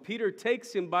walk. And Peter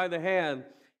takes him by the hand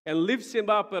and lifts him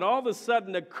up, and all of a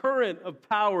sudden a current of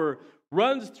power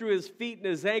runs through his feet and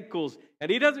his ankles. And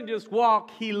he doesn't just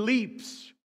walk, he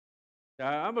leaps.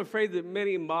 I'm afraid that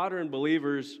many modern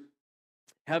believers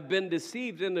have been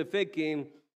deceived into thinking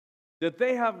that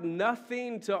they have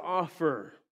nothing to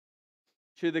offer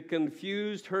to the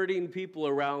confused, hurting people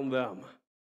around them.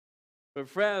 But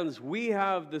friends, we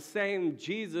have the same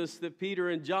Jesus that Peter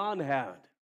and John had.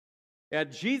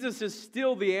 And Jesus is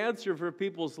still the answer for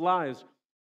people's lives.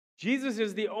 Jesus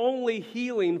is the only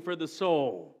healing for the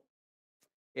soul.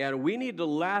 And we need to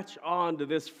latch on to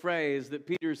this phrase that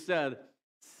Peter said,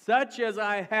 such as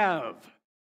I have,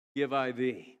 give I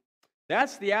thee.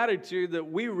 That's the attitude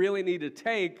that we really need to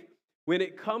take when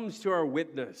it comes to our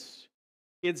witness.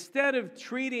 Instead of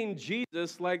treating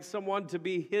Jesus like someone to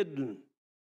be hidden,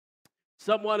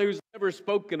 someone who's never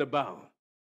spoken about,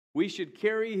 we should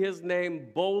carry his name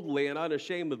boldly and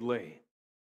unashamedly.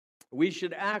 We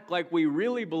should act like we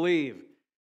really believe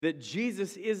that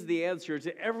Jesus is the answer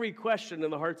to every question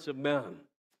in the hearts of men.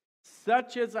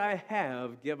 Such as I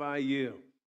have, give I you.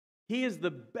 He is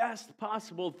the best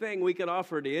possible thing we can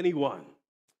offer to anyone.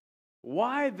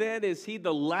 Why then is he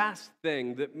the last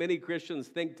thing that many Christians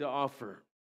think to offer?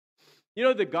 You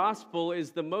know, the gospel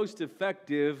is the most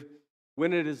effective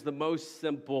when it is the most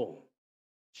simple.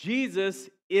 Jesus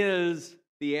is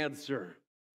the answer.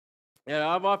 And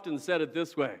I've often said it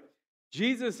this way: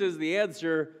 Jesus is the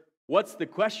answer. What's the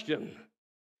question?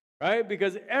 Right?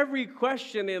 Because every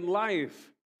question in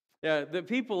life that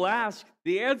people ask,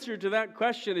 the answer to that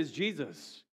question is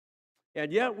Jesus.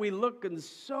 And yet we look in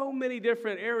so many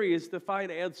different areas to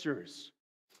find answers.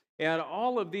 And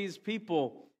all of these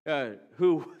people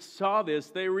who saw this,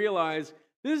 they realized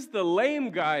this is the lame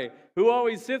guy who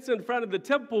always sits in front of the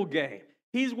temple gate.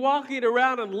 He's walking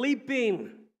around and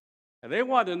leaping. And they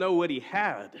want to know what he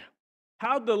had.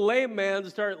 How'd the lame man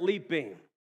start leaping?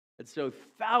 And so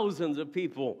thousands of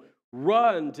people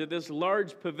run to this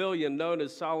large pavilion known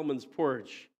as Solomon's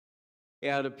Porch.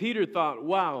 And Peter thought,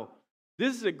 wow,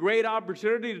 this is a great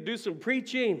opportunity to do some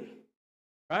preaching.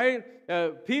 Right?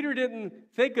 Peter didn't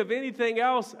think of anything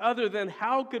else other than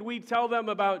how could we tell them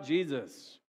about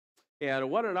Jesus? And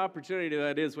what an opportunity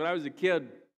that is. When I was a kid,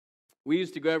 we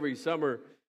used to go every summer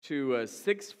to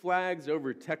Six Flags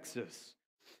over Texas.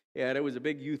 And it was a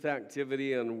big youth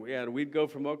activity, and we'd go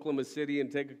from Oklahoma City and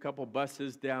take a couple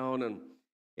buses down,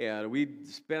 and we'd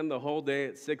spend the whole day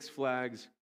at Six Flags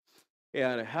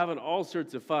and having all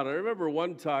sorts of fun. I remember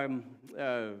one time,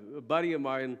 a buddy of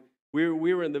mine, we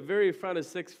were in the very front of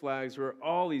Six Flags where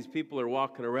all these people are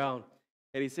walking around.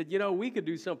 And he said, you know, we could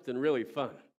do something really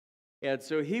fun. And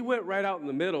so he went right out in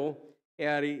the middle,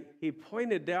 and he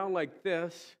pointed down like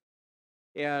this.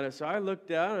 And so I looked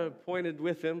down and pointed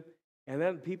with him. And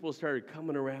then people started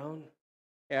coming around.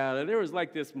 And there was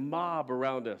like this mob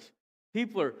around us.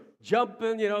 People are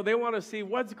jumping, you know, they want to see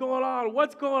what's going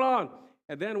on.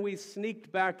 And then we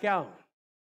sneaked back out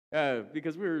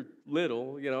because we were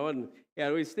little, you know,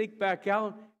 and we sneaked back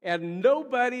out, and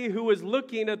nobody who was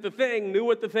looking at the thing knew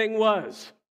what the thing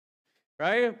was,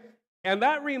 right? And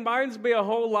that reminds me a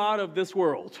whole lot of this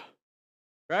world,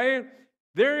 right?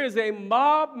 There is a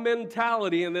mob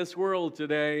mentality in this world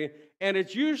today, and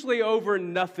it's usually over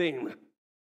nothing,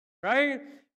 right?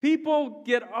 People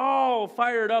get all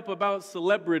fired up about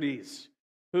celebrities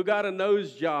who got a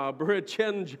nose job or a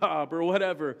chin job or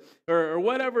whatever, or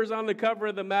whatever's on the cover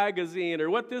of the magazine, or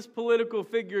what this political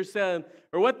figure said,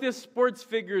 or what this sports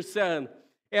figure said.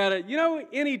 And you know,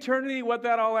 in eternity, what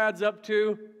that all adds up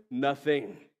to?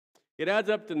 Nothing. It adds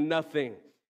up to nothing.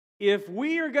 If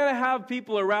we are going to have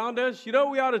people around us, you know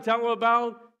what we ought to tell them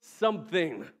about?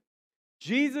 Something.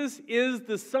 Jesus is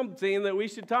the something that we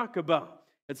should talk about.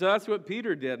 And so that's what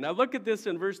Peter did. Now look at this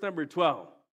in verse number 12.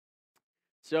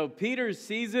 So Peter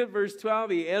sees it, verse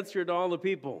 12, he answered all the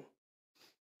people,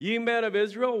 ye men of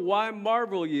Israel, why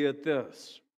marvel ye at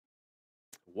this?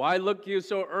 Why look you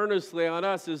so earnestly on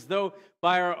us, as though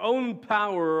by our own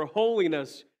power or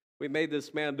holiness we made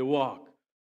this man to walk?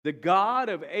 The God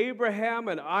of Abraham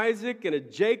and Isaac and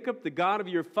of Jacob, the God of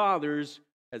your fathers,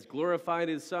 has glorified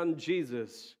his son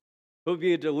Jesus, whom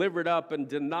ye delivered up and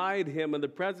denied him in the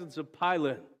presence of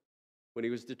Pilate when he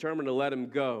was determined to let him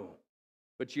go.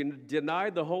 But you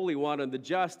denied the Holy One and the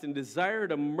just, and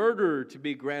desired a murderer to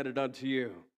be granted unto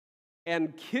you,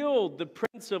 and killed the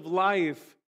Prince of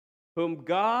Life, whom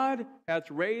God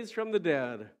hath raised from the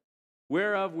dead,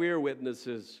 whereof we are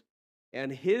witnesses.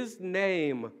 And his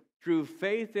name, through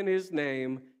faith in his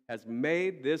name, has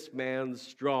made this man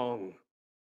strong,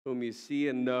 whom you see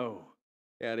and know.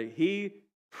 And he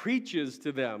preaches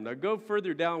to them. Now go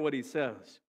further down what he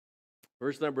says.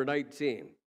 Verse number 19.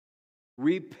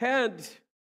 Repent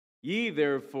ye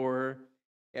therefore,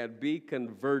 and be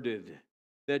converted,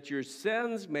 that your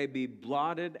sins may be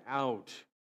blotted out,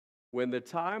 when the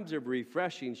times of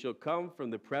refreshing shall come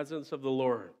from the presence of the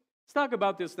Lord. Let's talk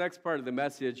about this next part of the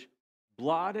message,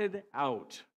 blotted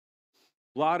out.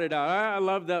 Blotted out. I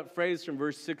love that phrase from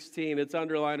verse 16. It's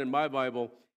underlined in my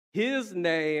Bible. His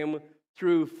name,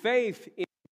 through faith in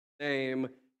his name,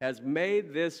 has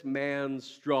made this man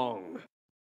strong.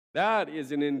 That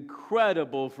is an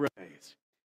incredible phrase.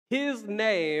 His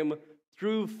name,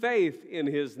 through faith in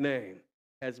his name,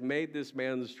 has made this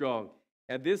man strong.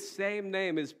 And this same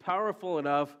name is powerful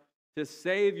enough to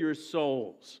save your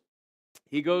souls.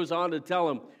 He goes on to tell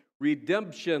them,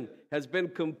 redemption has been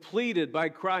completed by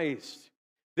Christ.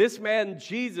 This man,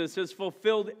 Jesus, has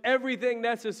fulfilled everything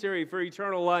necessary for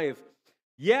eternal life.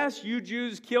 Yes, you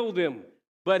Jews killed him,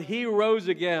 but he rose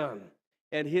again.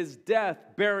 And his death,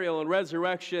 burial, and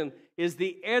resurrection is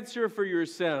the answer for your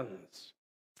sins.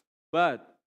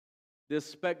 But this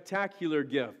spectacular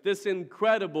gift, this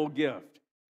incredible gift,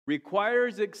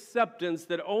 requires acceptance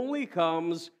that only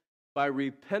comes by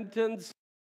repentance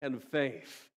and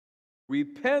faith.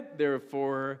 Repent,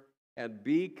 therefore, and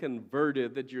be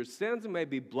converted, that your sins may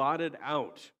be blotted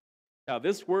out. Now,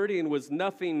 this wording was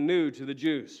nothing new to the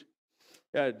Jews.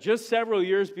 Just several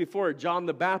years before, John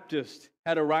the Baptist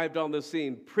had arrived on the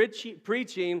scene,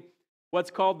 preaching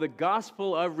what's called the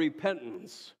gospel of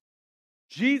repentance.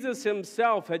 Jesus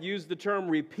himself had used the term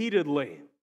repeatedly.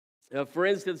 For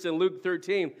instance, in Luke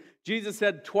 13, Jesus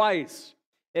said twice,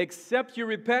 "Except you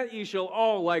repent, ye shall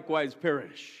all likewise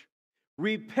perish."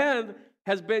 Repent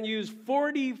has been used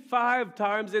 45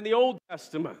 times in the Old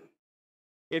Testament.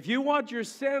 If you want your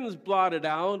sins blotted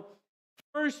out,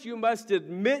 first you must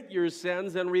admit your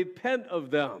sins and repent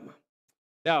of them.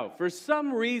 Now, for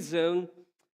some reason,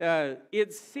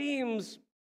 it seems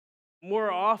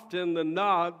more often than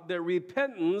not that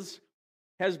repentance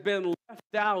has been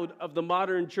left out of the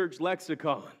modern church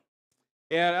lexicon.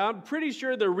 And I'm pretty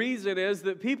sure the reason is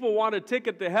that people want a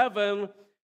ticket to heaven,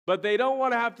 but they don't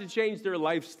want to have to change their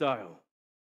lifestyle.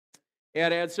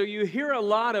 And so you hear a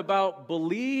lot about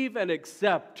believe and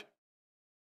accept,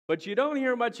 but you don't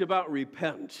hear much about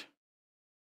repent.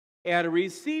 And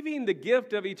receiving the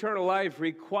gift of eternal life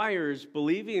requires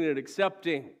believing and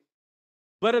accepting.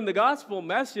 But in the gospel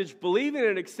message, believing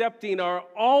and accepting are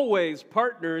always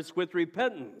partners with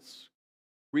repentance.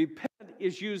 Repent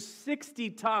is used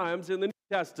 60 times in the New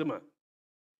Testament.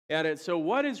 So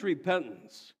what is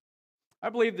repentance? I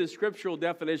believe the scriptural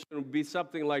definition would be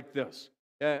something like this: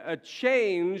 a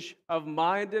change of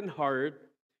mind and heart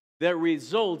that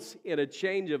results in a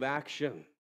change of action.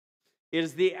 It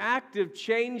is the act of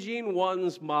changing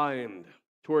one's mind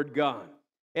toward God.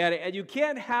 And you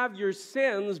can't have your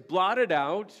sins blotted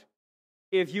out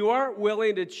if you aren't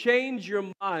willing to change your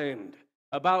mind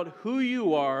about who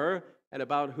you are and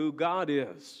about who God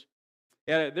is.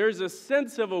 And there's a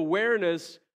sense of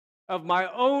awareness of my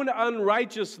own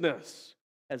unrighteousness,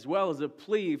 as well as a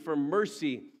plea for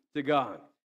mercy to God.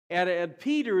 And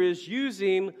Peter is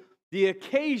using the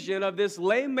occasion of this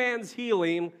lame man's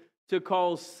healing to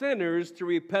call sinners to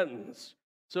repentance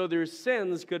so their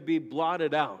sins could be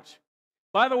blotted out.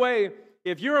 By the way,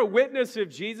 if you're a witness of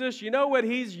Jesus, you know what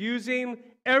he's using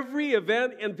every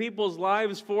event in people's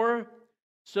lives for?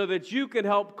 So that you can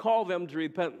help call them to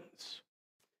repentance.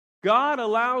 God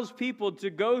allows people to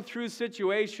go through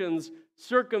situations,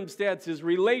 circumstances,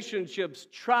 relationships,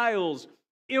 trials,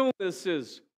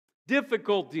 illnesses,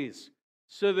 difficulties,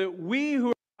 so that we who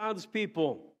are God's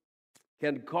people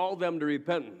can call them to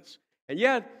repentance. And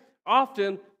yet,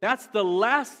 often, that's the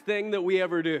last thing that we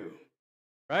ever do,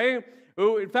 right?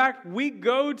 In fact, we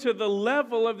go to the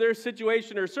level of their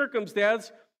situation or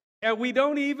circumstance, and we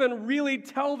don't even really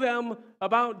tell them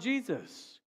about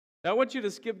Jesus. Now, I want you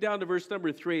to skip down to verse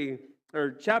number 3,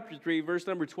 or chapter 3, verse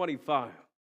number 25.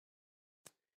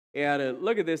 And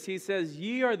look at this. He says,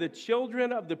 "Ye are the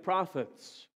children of the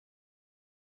prophets,"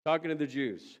 talking to the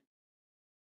Jews,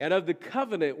 "and of the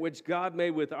covenant which God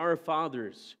made with our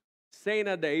fathers, saying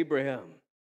unto Abraham,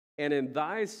 and in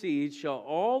thy seed shall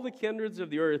all the kindreds of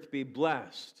the earth be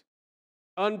blessed.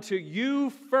 Unto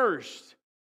you first,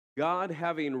 God,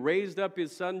 having raised up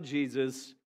his son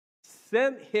Jesus,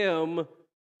 sent him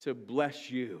to bless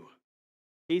you."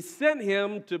 He sent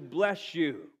him to bless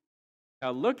you.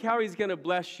 Now look how he's going to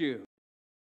bless you.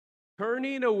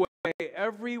 Turning away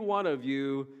every one of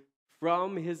you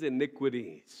from his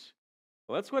iniquities.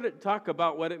 Well, let's talk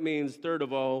about what it means, third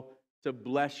of all, to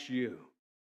bless you.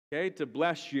 Okay, to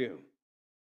bless you.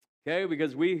 Okay,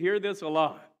 because we hear this a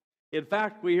lot. In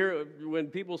fact, we hear when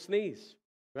people sneeze,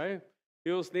 right?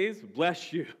 People sneeze,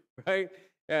 bless you, right?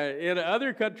 In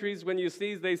other countries, when you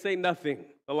sneeze, they say nothing.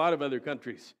 A lot of other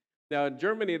countries. Now, in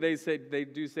Germany, they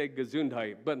do say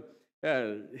Gesundheit, but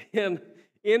in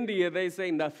India, they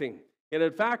say nothing. And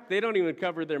in fact, they don't even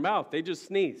cover their mouth. They just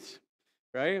sneeze,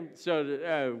 right?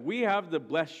 So we have the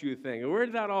bless you thing. And where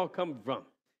did that all come from?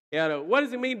 And what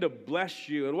does it mean to bless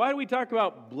you? And why do we talk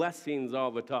about blessings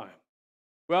all the time?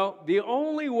 Well, the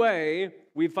only way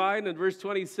we find in verse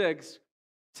 26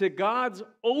 to God's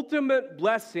ultimate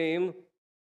blessing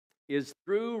is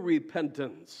through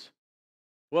repentance,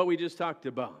 what we just talked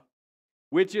about,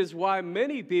 which is why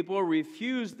many people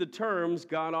refuse the terms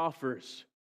God offers.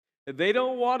 They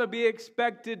don't want to be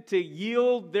expected to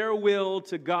yield their will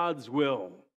to God's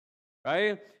will,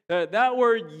 right? That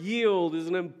word yield is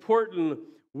an important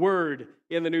word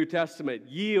in the New Testament.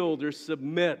 Yield or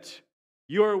submit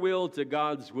your will to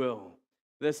God's will.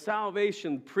 The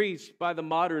salvation preached by the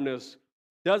modernists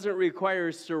doesn't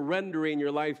require surrendering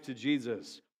your life to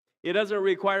Jesus. It doesn't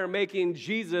require making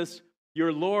Jesus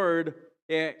your Lord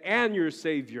and your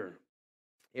Savior.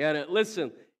 And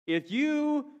listen, if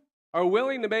you are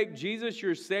willing to make Jesus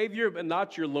your Savior but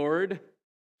not your Lord,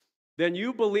 then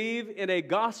you believe in a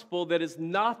gospel that is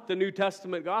not the New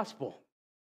Testament gospel.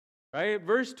 Right?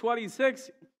 Verse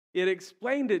 26, it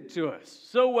explained it to us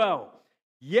so well.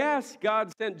 Yes,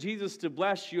 God sent Jesus to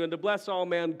bless you and to bless all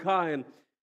mankind,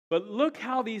 but look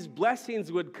how these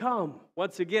blessings would come,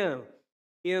 once again,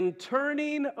 in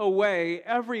turning away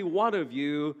every one of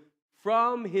you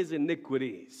from his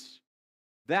iniquities.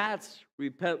 That's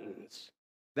repentance.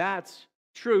 That's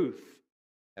truth.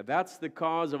 And that's the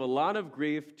cause of a lot of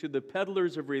grief to the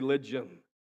peddlers of religion.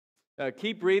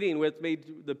 Keep reading with me,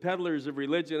 the peddlers of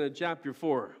religion in chapter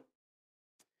 4.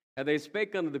 And they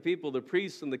spake unto the people, the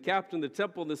priests and the captain of the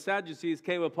temple and the Sadducees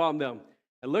came upon them.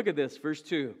 And look at this, verse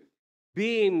 2.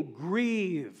 Being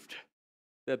grieved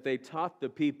that they taught the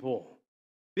people.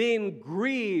 Being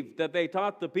grieved that they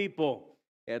taught the people.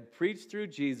 And preached through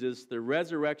Jesus the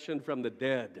resurrection from the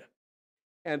dead.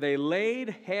 And they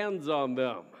laid hands on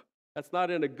them. That's not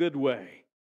in a good way.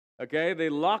 Okay? They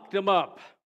locked them up.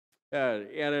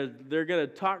 And they're going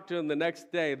to talk to them the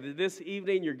next day. This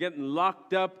evening you're getting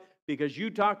locked up because you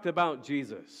talked about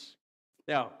Jesus.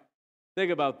 Now,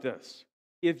 think about this.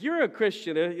 If you're a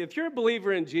Christian, if you're a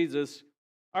believer in Jesus,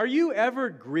 are you ever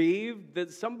grieved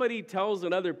that somebody tells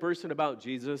another person about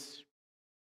Jesus?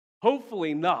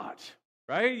 Hopefully not,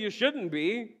 right? You shouldn't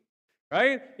be,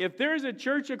 right? If there's a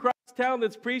church across town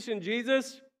that's preaching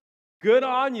Jesus, good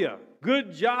on you.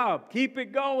 Good job. Keep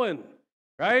it going,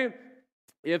 right?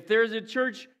 If there's a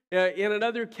church in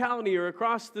another county or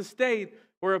across the state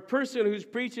or a person who's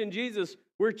preaching Jesus,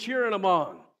 we're cheering them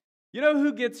on. You know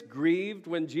who gets grieved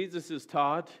when Jesus is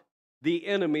taught? The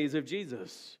enemies of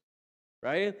Jesus,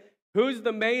 right? Who's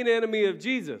the main enemy of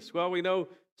Jesus? Well, we know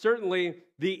certainly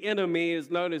the enemy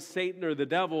is known as Satan or the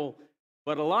devil,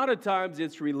 but a lot of times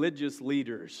it's religious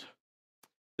leaders.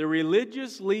 The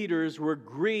religious leaders were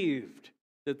grieved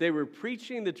that they were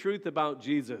preaching the truth about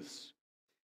Jesus.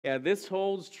 And this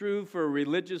holds true for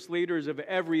religious leaders of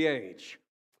every age.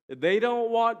 They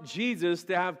don't want Jesus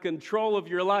to have control of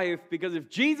your life, because if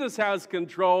Jesus has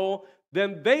control,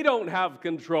 then they don't have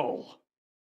control.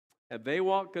 And they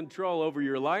want control over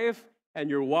your life and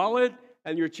your wallet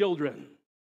and your children.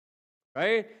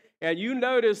 Right? And you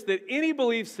notice that any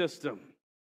belief system,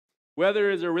 whether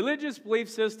it's a religious belief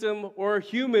system or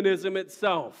humanism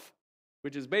itself,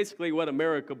 which is basically what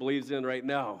America believes in right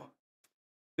now,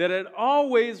 that it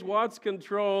always wants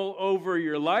control over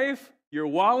your life, your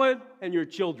wallet, and your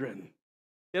children.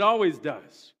 It always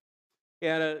does.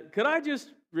 And could I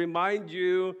just remind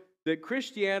you that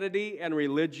Christianity and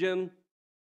religion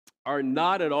are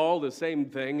not at all the same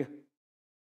thing?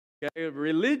 Okay?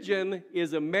 Religion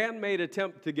is a man-made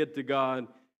attempt to get to God.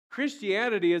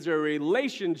 Christianity is a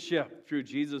relationship through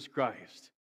Jesus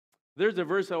Christ. There's a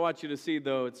verse I want you to see,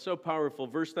 though. It's so powerful.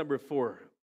 Verse number 4.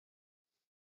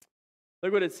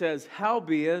 Look what it says.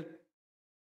 Howbeit,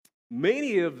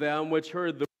 many of them which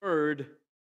heard the word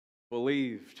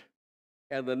believed.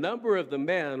 And the number of the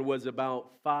men was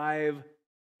about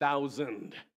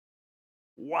 5,000.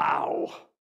 Wow.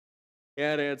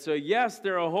 And so, yes,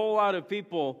 there are a whole lot of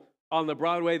people on the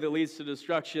Broadway that leads to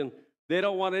destruction. They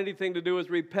don't want anything to do with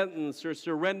repentance or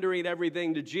surrendering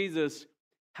everything to Jesus.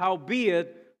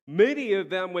 Howbeit, many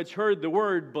of them which heard the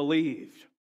word believed.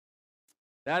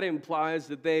 That implies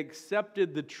that they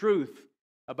accepted the truth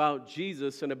about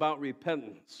Jesus and about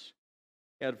repentance.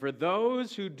 And for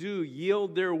those who do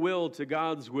yield their will to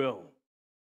God's will,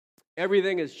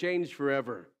 everything has changed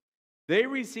forever. They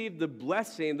received the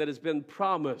blessing that has been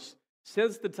promised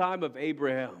since the time of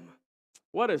Abraham.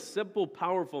 What a simple,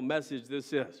 powerful message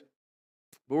this is.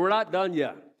 But we're not done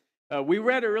yet. We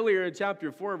read earlier in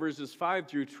chapter 4, verses 5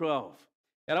 through 12.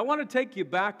 And I want to take you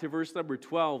back to verse number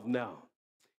 12 now.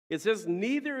 It says,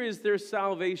 neither is there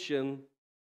salvation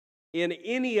in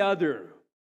any other,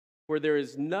 for there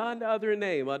is none other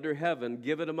name under heaven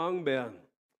given among men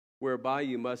whereby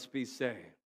you must be saved.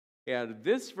 And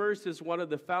this verse is one of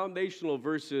the foundational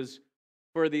verses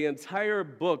for the entire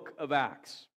book of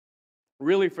Acts,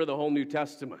 really for the whole New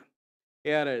Testament.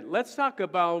 And let's talk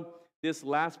about this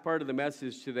last part of the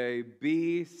message today,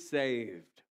 be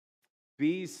saved.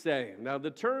 Be saved. Now, the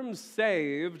term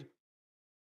saved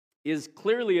is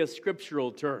clearly a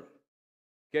scriptural term.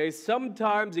 Okay,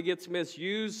 sometimes it gets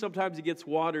misused, sometimes it gets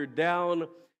watered down,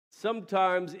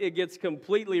 sometimes it gets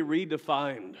completely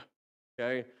redefined.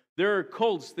 Okay, there are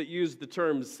cults that use the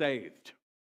term saved.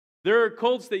 There are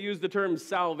cults that use the term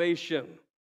salvation,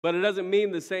 but it doesn't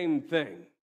mean the same thing.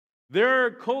 There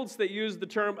are cults that use the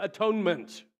term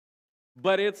atonement,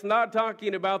 but it's not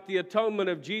talking about the atonement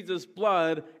of Jesus'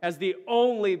 blood as the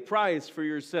only price for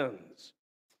your sins.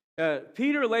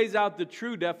 Peter lays out the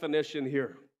true definition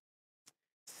here.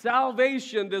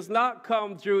 Salvation does not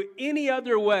come through any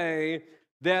other way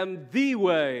than the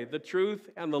way, the truth,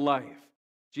 and the life.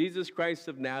 Jesus Christ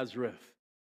of Nazareth.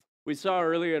 We saw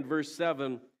earlier in verse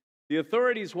 7, the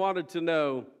authorities wanted to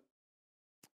know,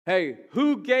 hey,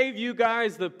 who gave you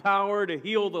guys the power to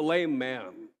heal the lame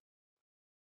man?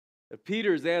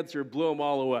 Peter's answer blew them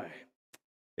all away.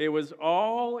 It was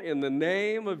all in the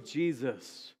name of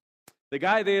Jesus, the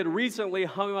guy they had recently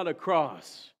hung on a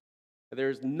cross.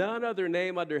 There's none other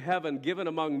name under heaven given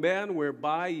among men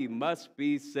whereby ye must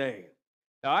be saved.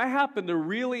 Now, I happen to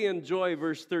really enjoy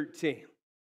verse 13.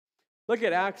 Look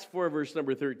at Acts 4, verse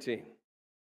number 13.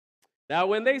 Now,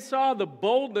 when they saw the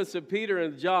boldness of Peter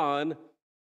and John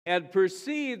and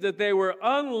perceived that they were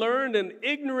unlearned and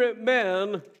ignorant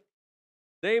men,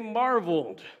 they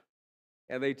marveled,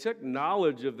 and they took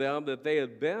knowledge of them that they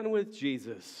had been with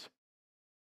Jesus.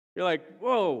 You're like,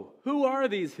 whoa, who are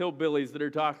these hillbillies that are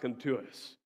talking to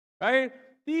us? Right?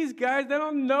 These guys, they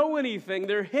don't know anything.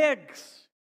 They're hicks,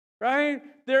 right?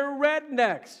 They're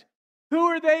rednecks. Who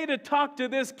are they to talk to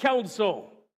this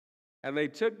council? And they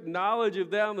took knowledge of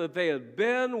them that they had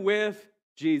been with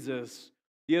Jesus.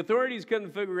 The authorities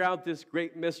couldn't figure out this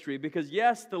great mystery because,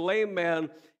 yes, the lame man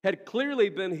had clearly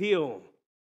been healed.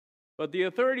 But the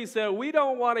authorities said, we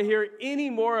don't want to hear any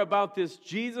more about this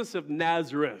Jesus of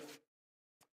Nazareth.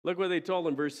 Look what they told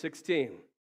him, verse 16.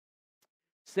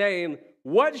 Saying,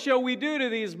 what shall we do to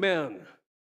these men?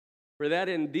 For that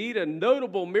indeed a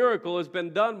notable miracle has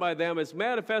been done by them, as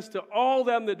manifest to all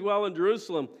them that dwell in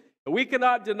Jerusalem. And we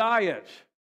cannot deny it.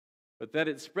 But that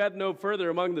it spread no further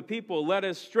among the people, let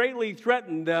us straitly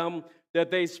threaten them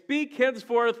that they speak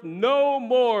henceforth no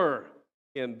more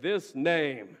in this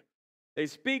name. They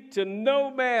speak to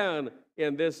no man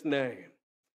in this name.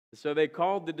 So they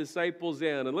called the disciples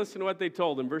in. And listen to what they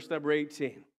told them, verse number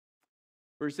 18.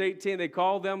 Verse 18, they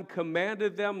called them,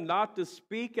 commanded them not to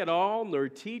speak at all, nor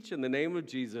teach in the name of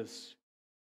Jesus.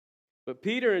 But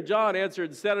Peter and John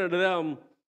answered and said unto them,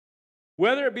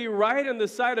 whether it be right in the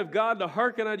sight of God to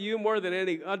hearken unto you more than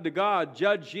any unto God,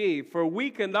 judge ye, for we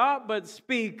cannot but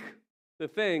speak the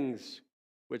things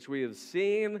which we have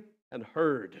seen and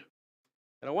heard.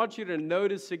 And I want you to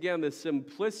notice again the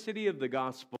simplicity of the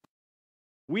gospel.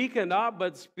 We cannot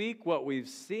but speak what we've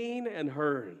seen and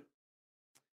heard.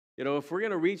 You know, if we're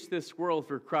going to reach this world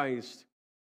for Christ,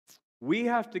 we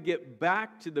have to get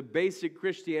back to the basic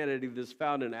Christianity that's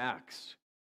found in Acts,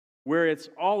 where it's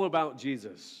all about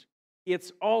Jesus.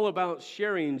 It's all about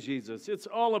sharing Jesus. It's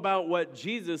all about what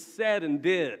Jesus said and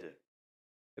did.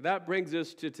 And that brings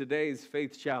us to today's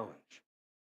faith challenge.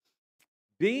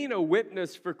 Being a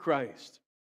witness for Christ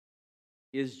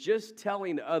is just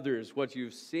telling others what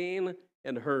you've seen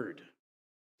and heard.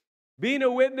 Being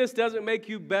a witness doesn't make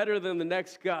you better than the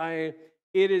next guy.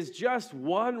 It is just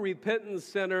one repentant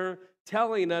sinner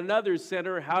telling another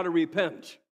sinner how to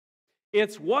repent.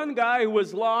 It's one guy who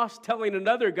was lost telling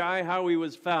another guy how he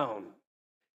was found.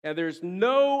 And there's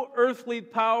no earthly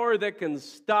power that can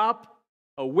stop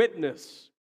a witness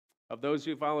of those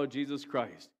who follow Jesus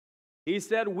Christ. He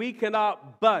said, we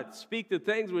cannot but speak the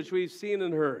things which we've seen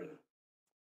and heard.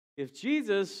 If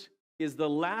Jesus is the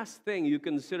last thing you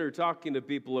consider talking to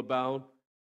people about,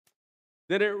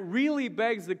 then it really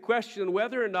begs the question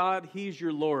whether or not he's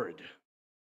your Lord.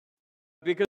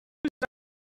 Because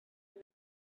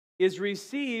is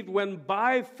received when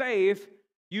by faith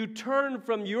you turn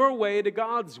from your way to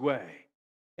God's way.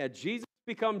 And Jesus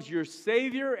becomes your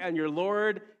Savior and your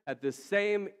Lord at the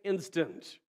same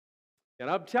instant.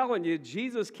 And I'm telling you,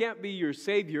 Jesus can't be your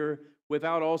Savior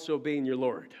without also being your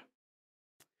Lord.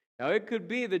 Now, it could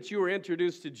be that you were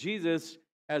introduced to Jesus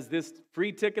as this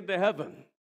free ticket to heaven.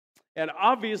 And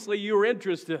obviously you were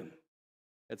interested.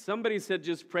 And somebody said,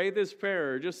 just pray this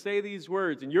prayer, or just say these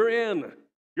words, and you're in.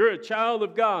 You're a child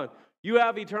of God. You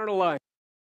have eternal life.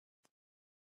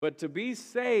 But to be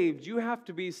saved, you have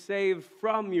to be saved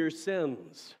from your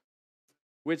sins,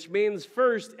 which means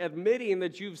first admitting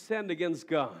that you've sinned against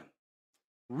God,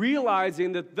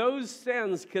 realizing that those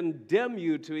sins condemn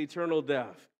you to eternal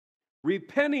death,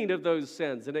 repenting of those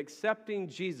sins and accepting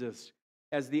Jesus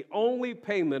as the only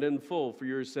payment in full for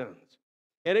your sins.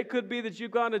 And it could be that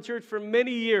you've gone to church for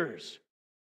many years,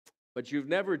 but you've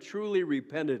never truly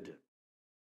repented.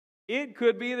 It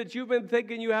could be that you've been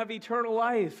thinking you have eternal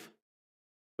life,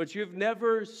 but you've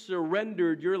never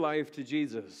surrendered your life to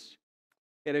Jesus.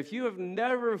 And if you have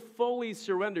never fully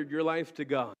surrendered your life to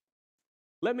God,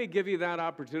 let me give you that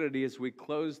opportunity as we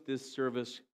close this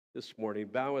service this morning.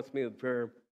 Bow with me in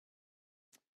prayer.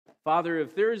 Father,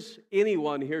 if there's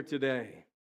anyone here today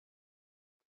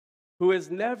who has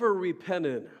never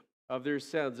repented of their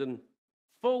sins and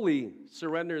fully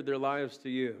surrendered their lives to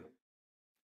you,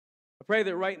 I pray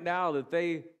that right now that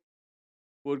they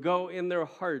would go in their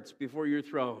hearts before your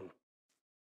throne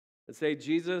and say,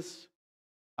 Jesus,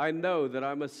 I know that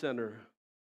I'm a sinner.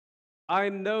 I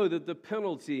know that the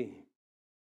penalty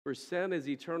for sin is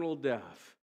eternal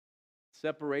death,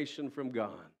 separation from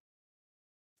God.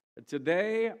 And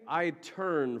today, I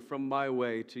turn from my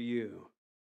way to you.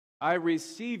 I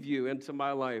receive you into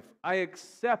my life. I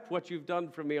accept what you've done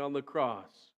for me on the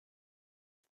cross.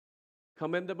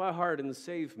 Come into my heart and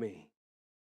save me.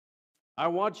 I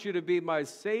want you to be my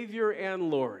Savior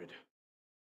and Lord.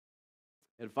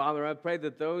 And Father, I pray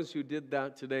that those who did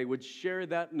that today would share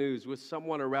that news with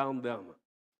someone around them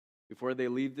before they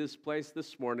leave this place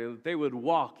this morning, that they would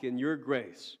walk in your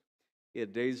grace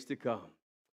in days to come.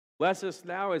 Bless us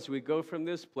now as we go from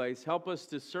this place. Help us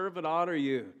to serve and honor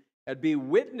you and be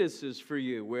witnesses for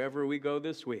you wherever we go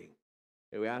this week.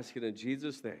 And we ask it in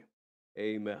Jesus' name.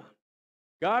 Amen.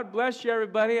 God bless you,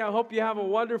 everybody. I hope you have a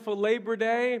wonderful Labor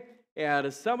Day.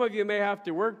 And some of you may have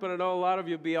to work, but I know a lot of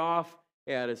you will be off.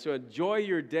 And so enjoy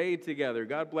your day together.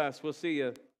 God bless. We'll see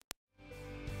you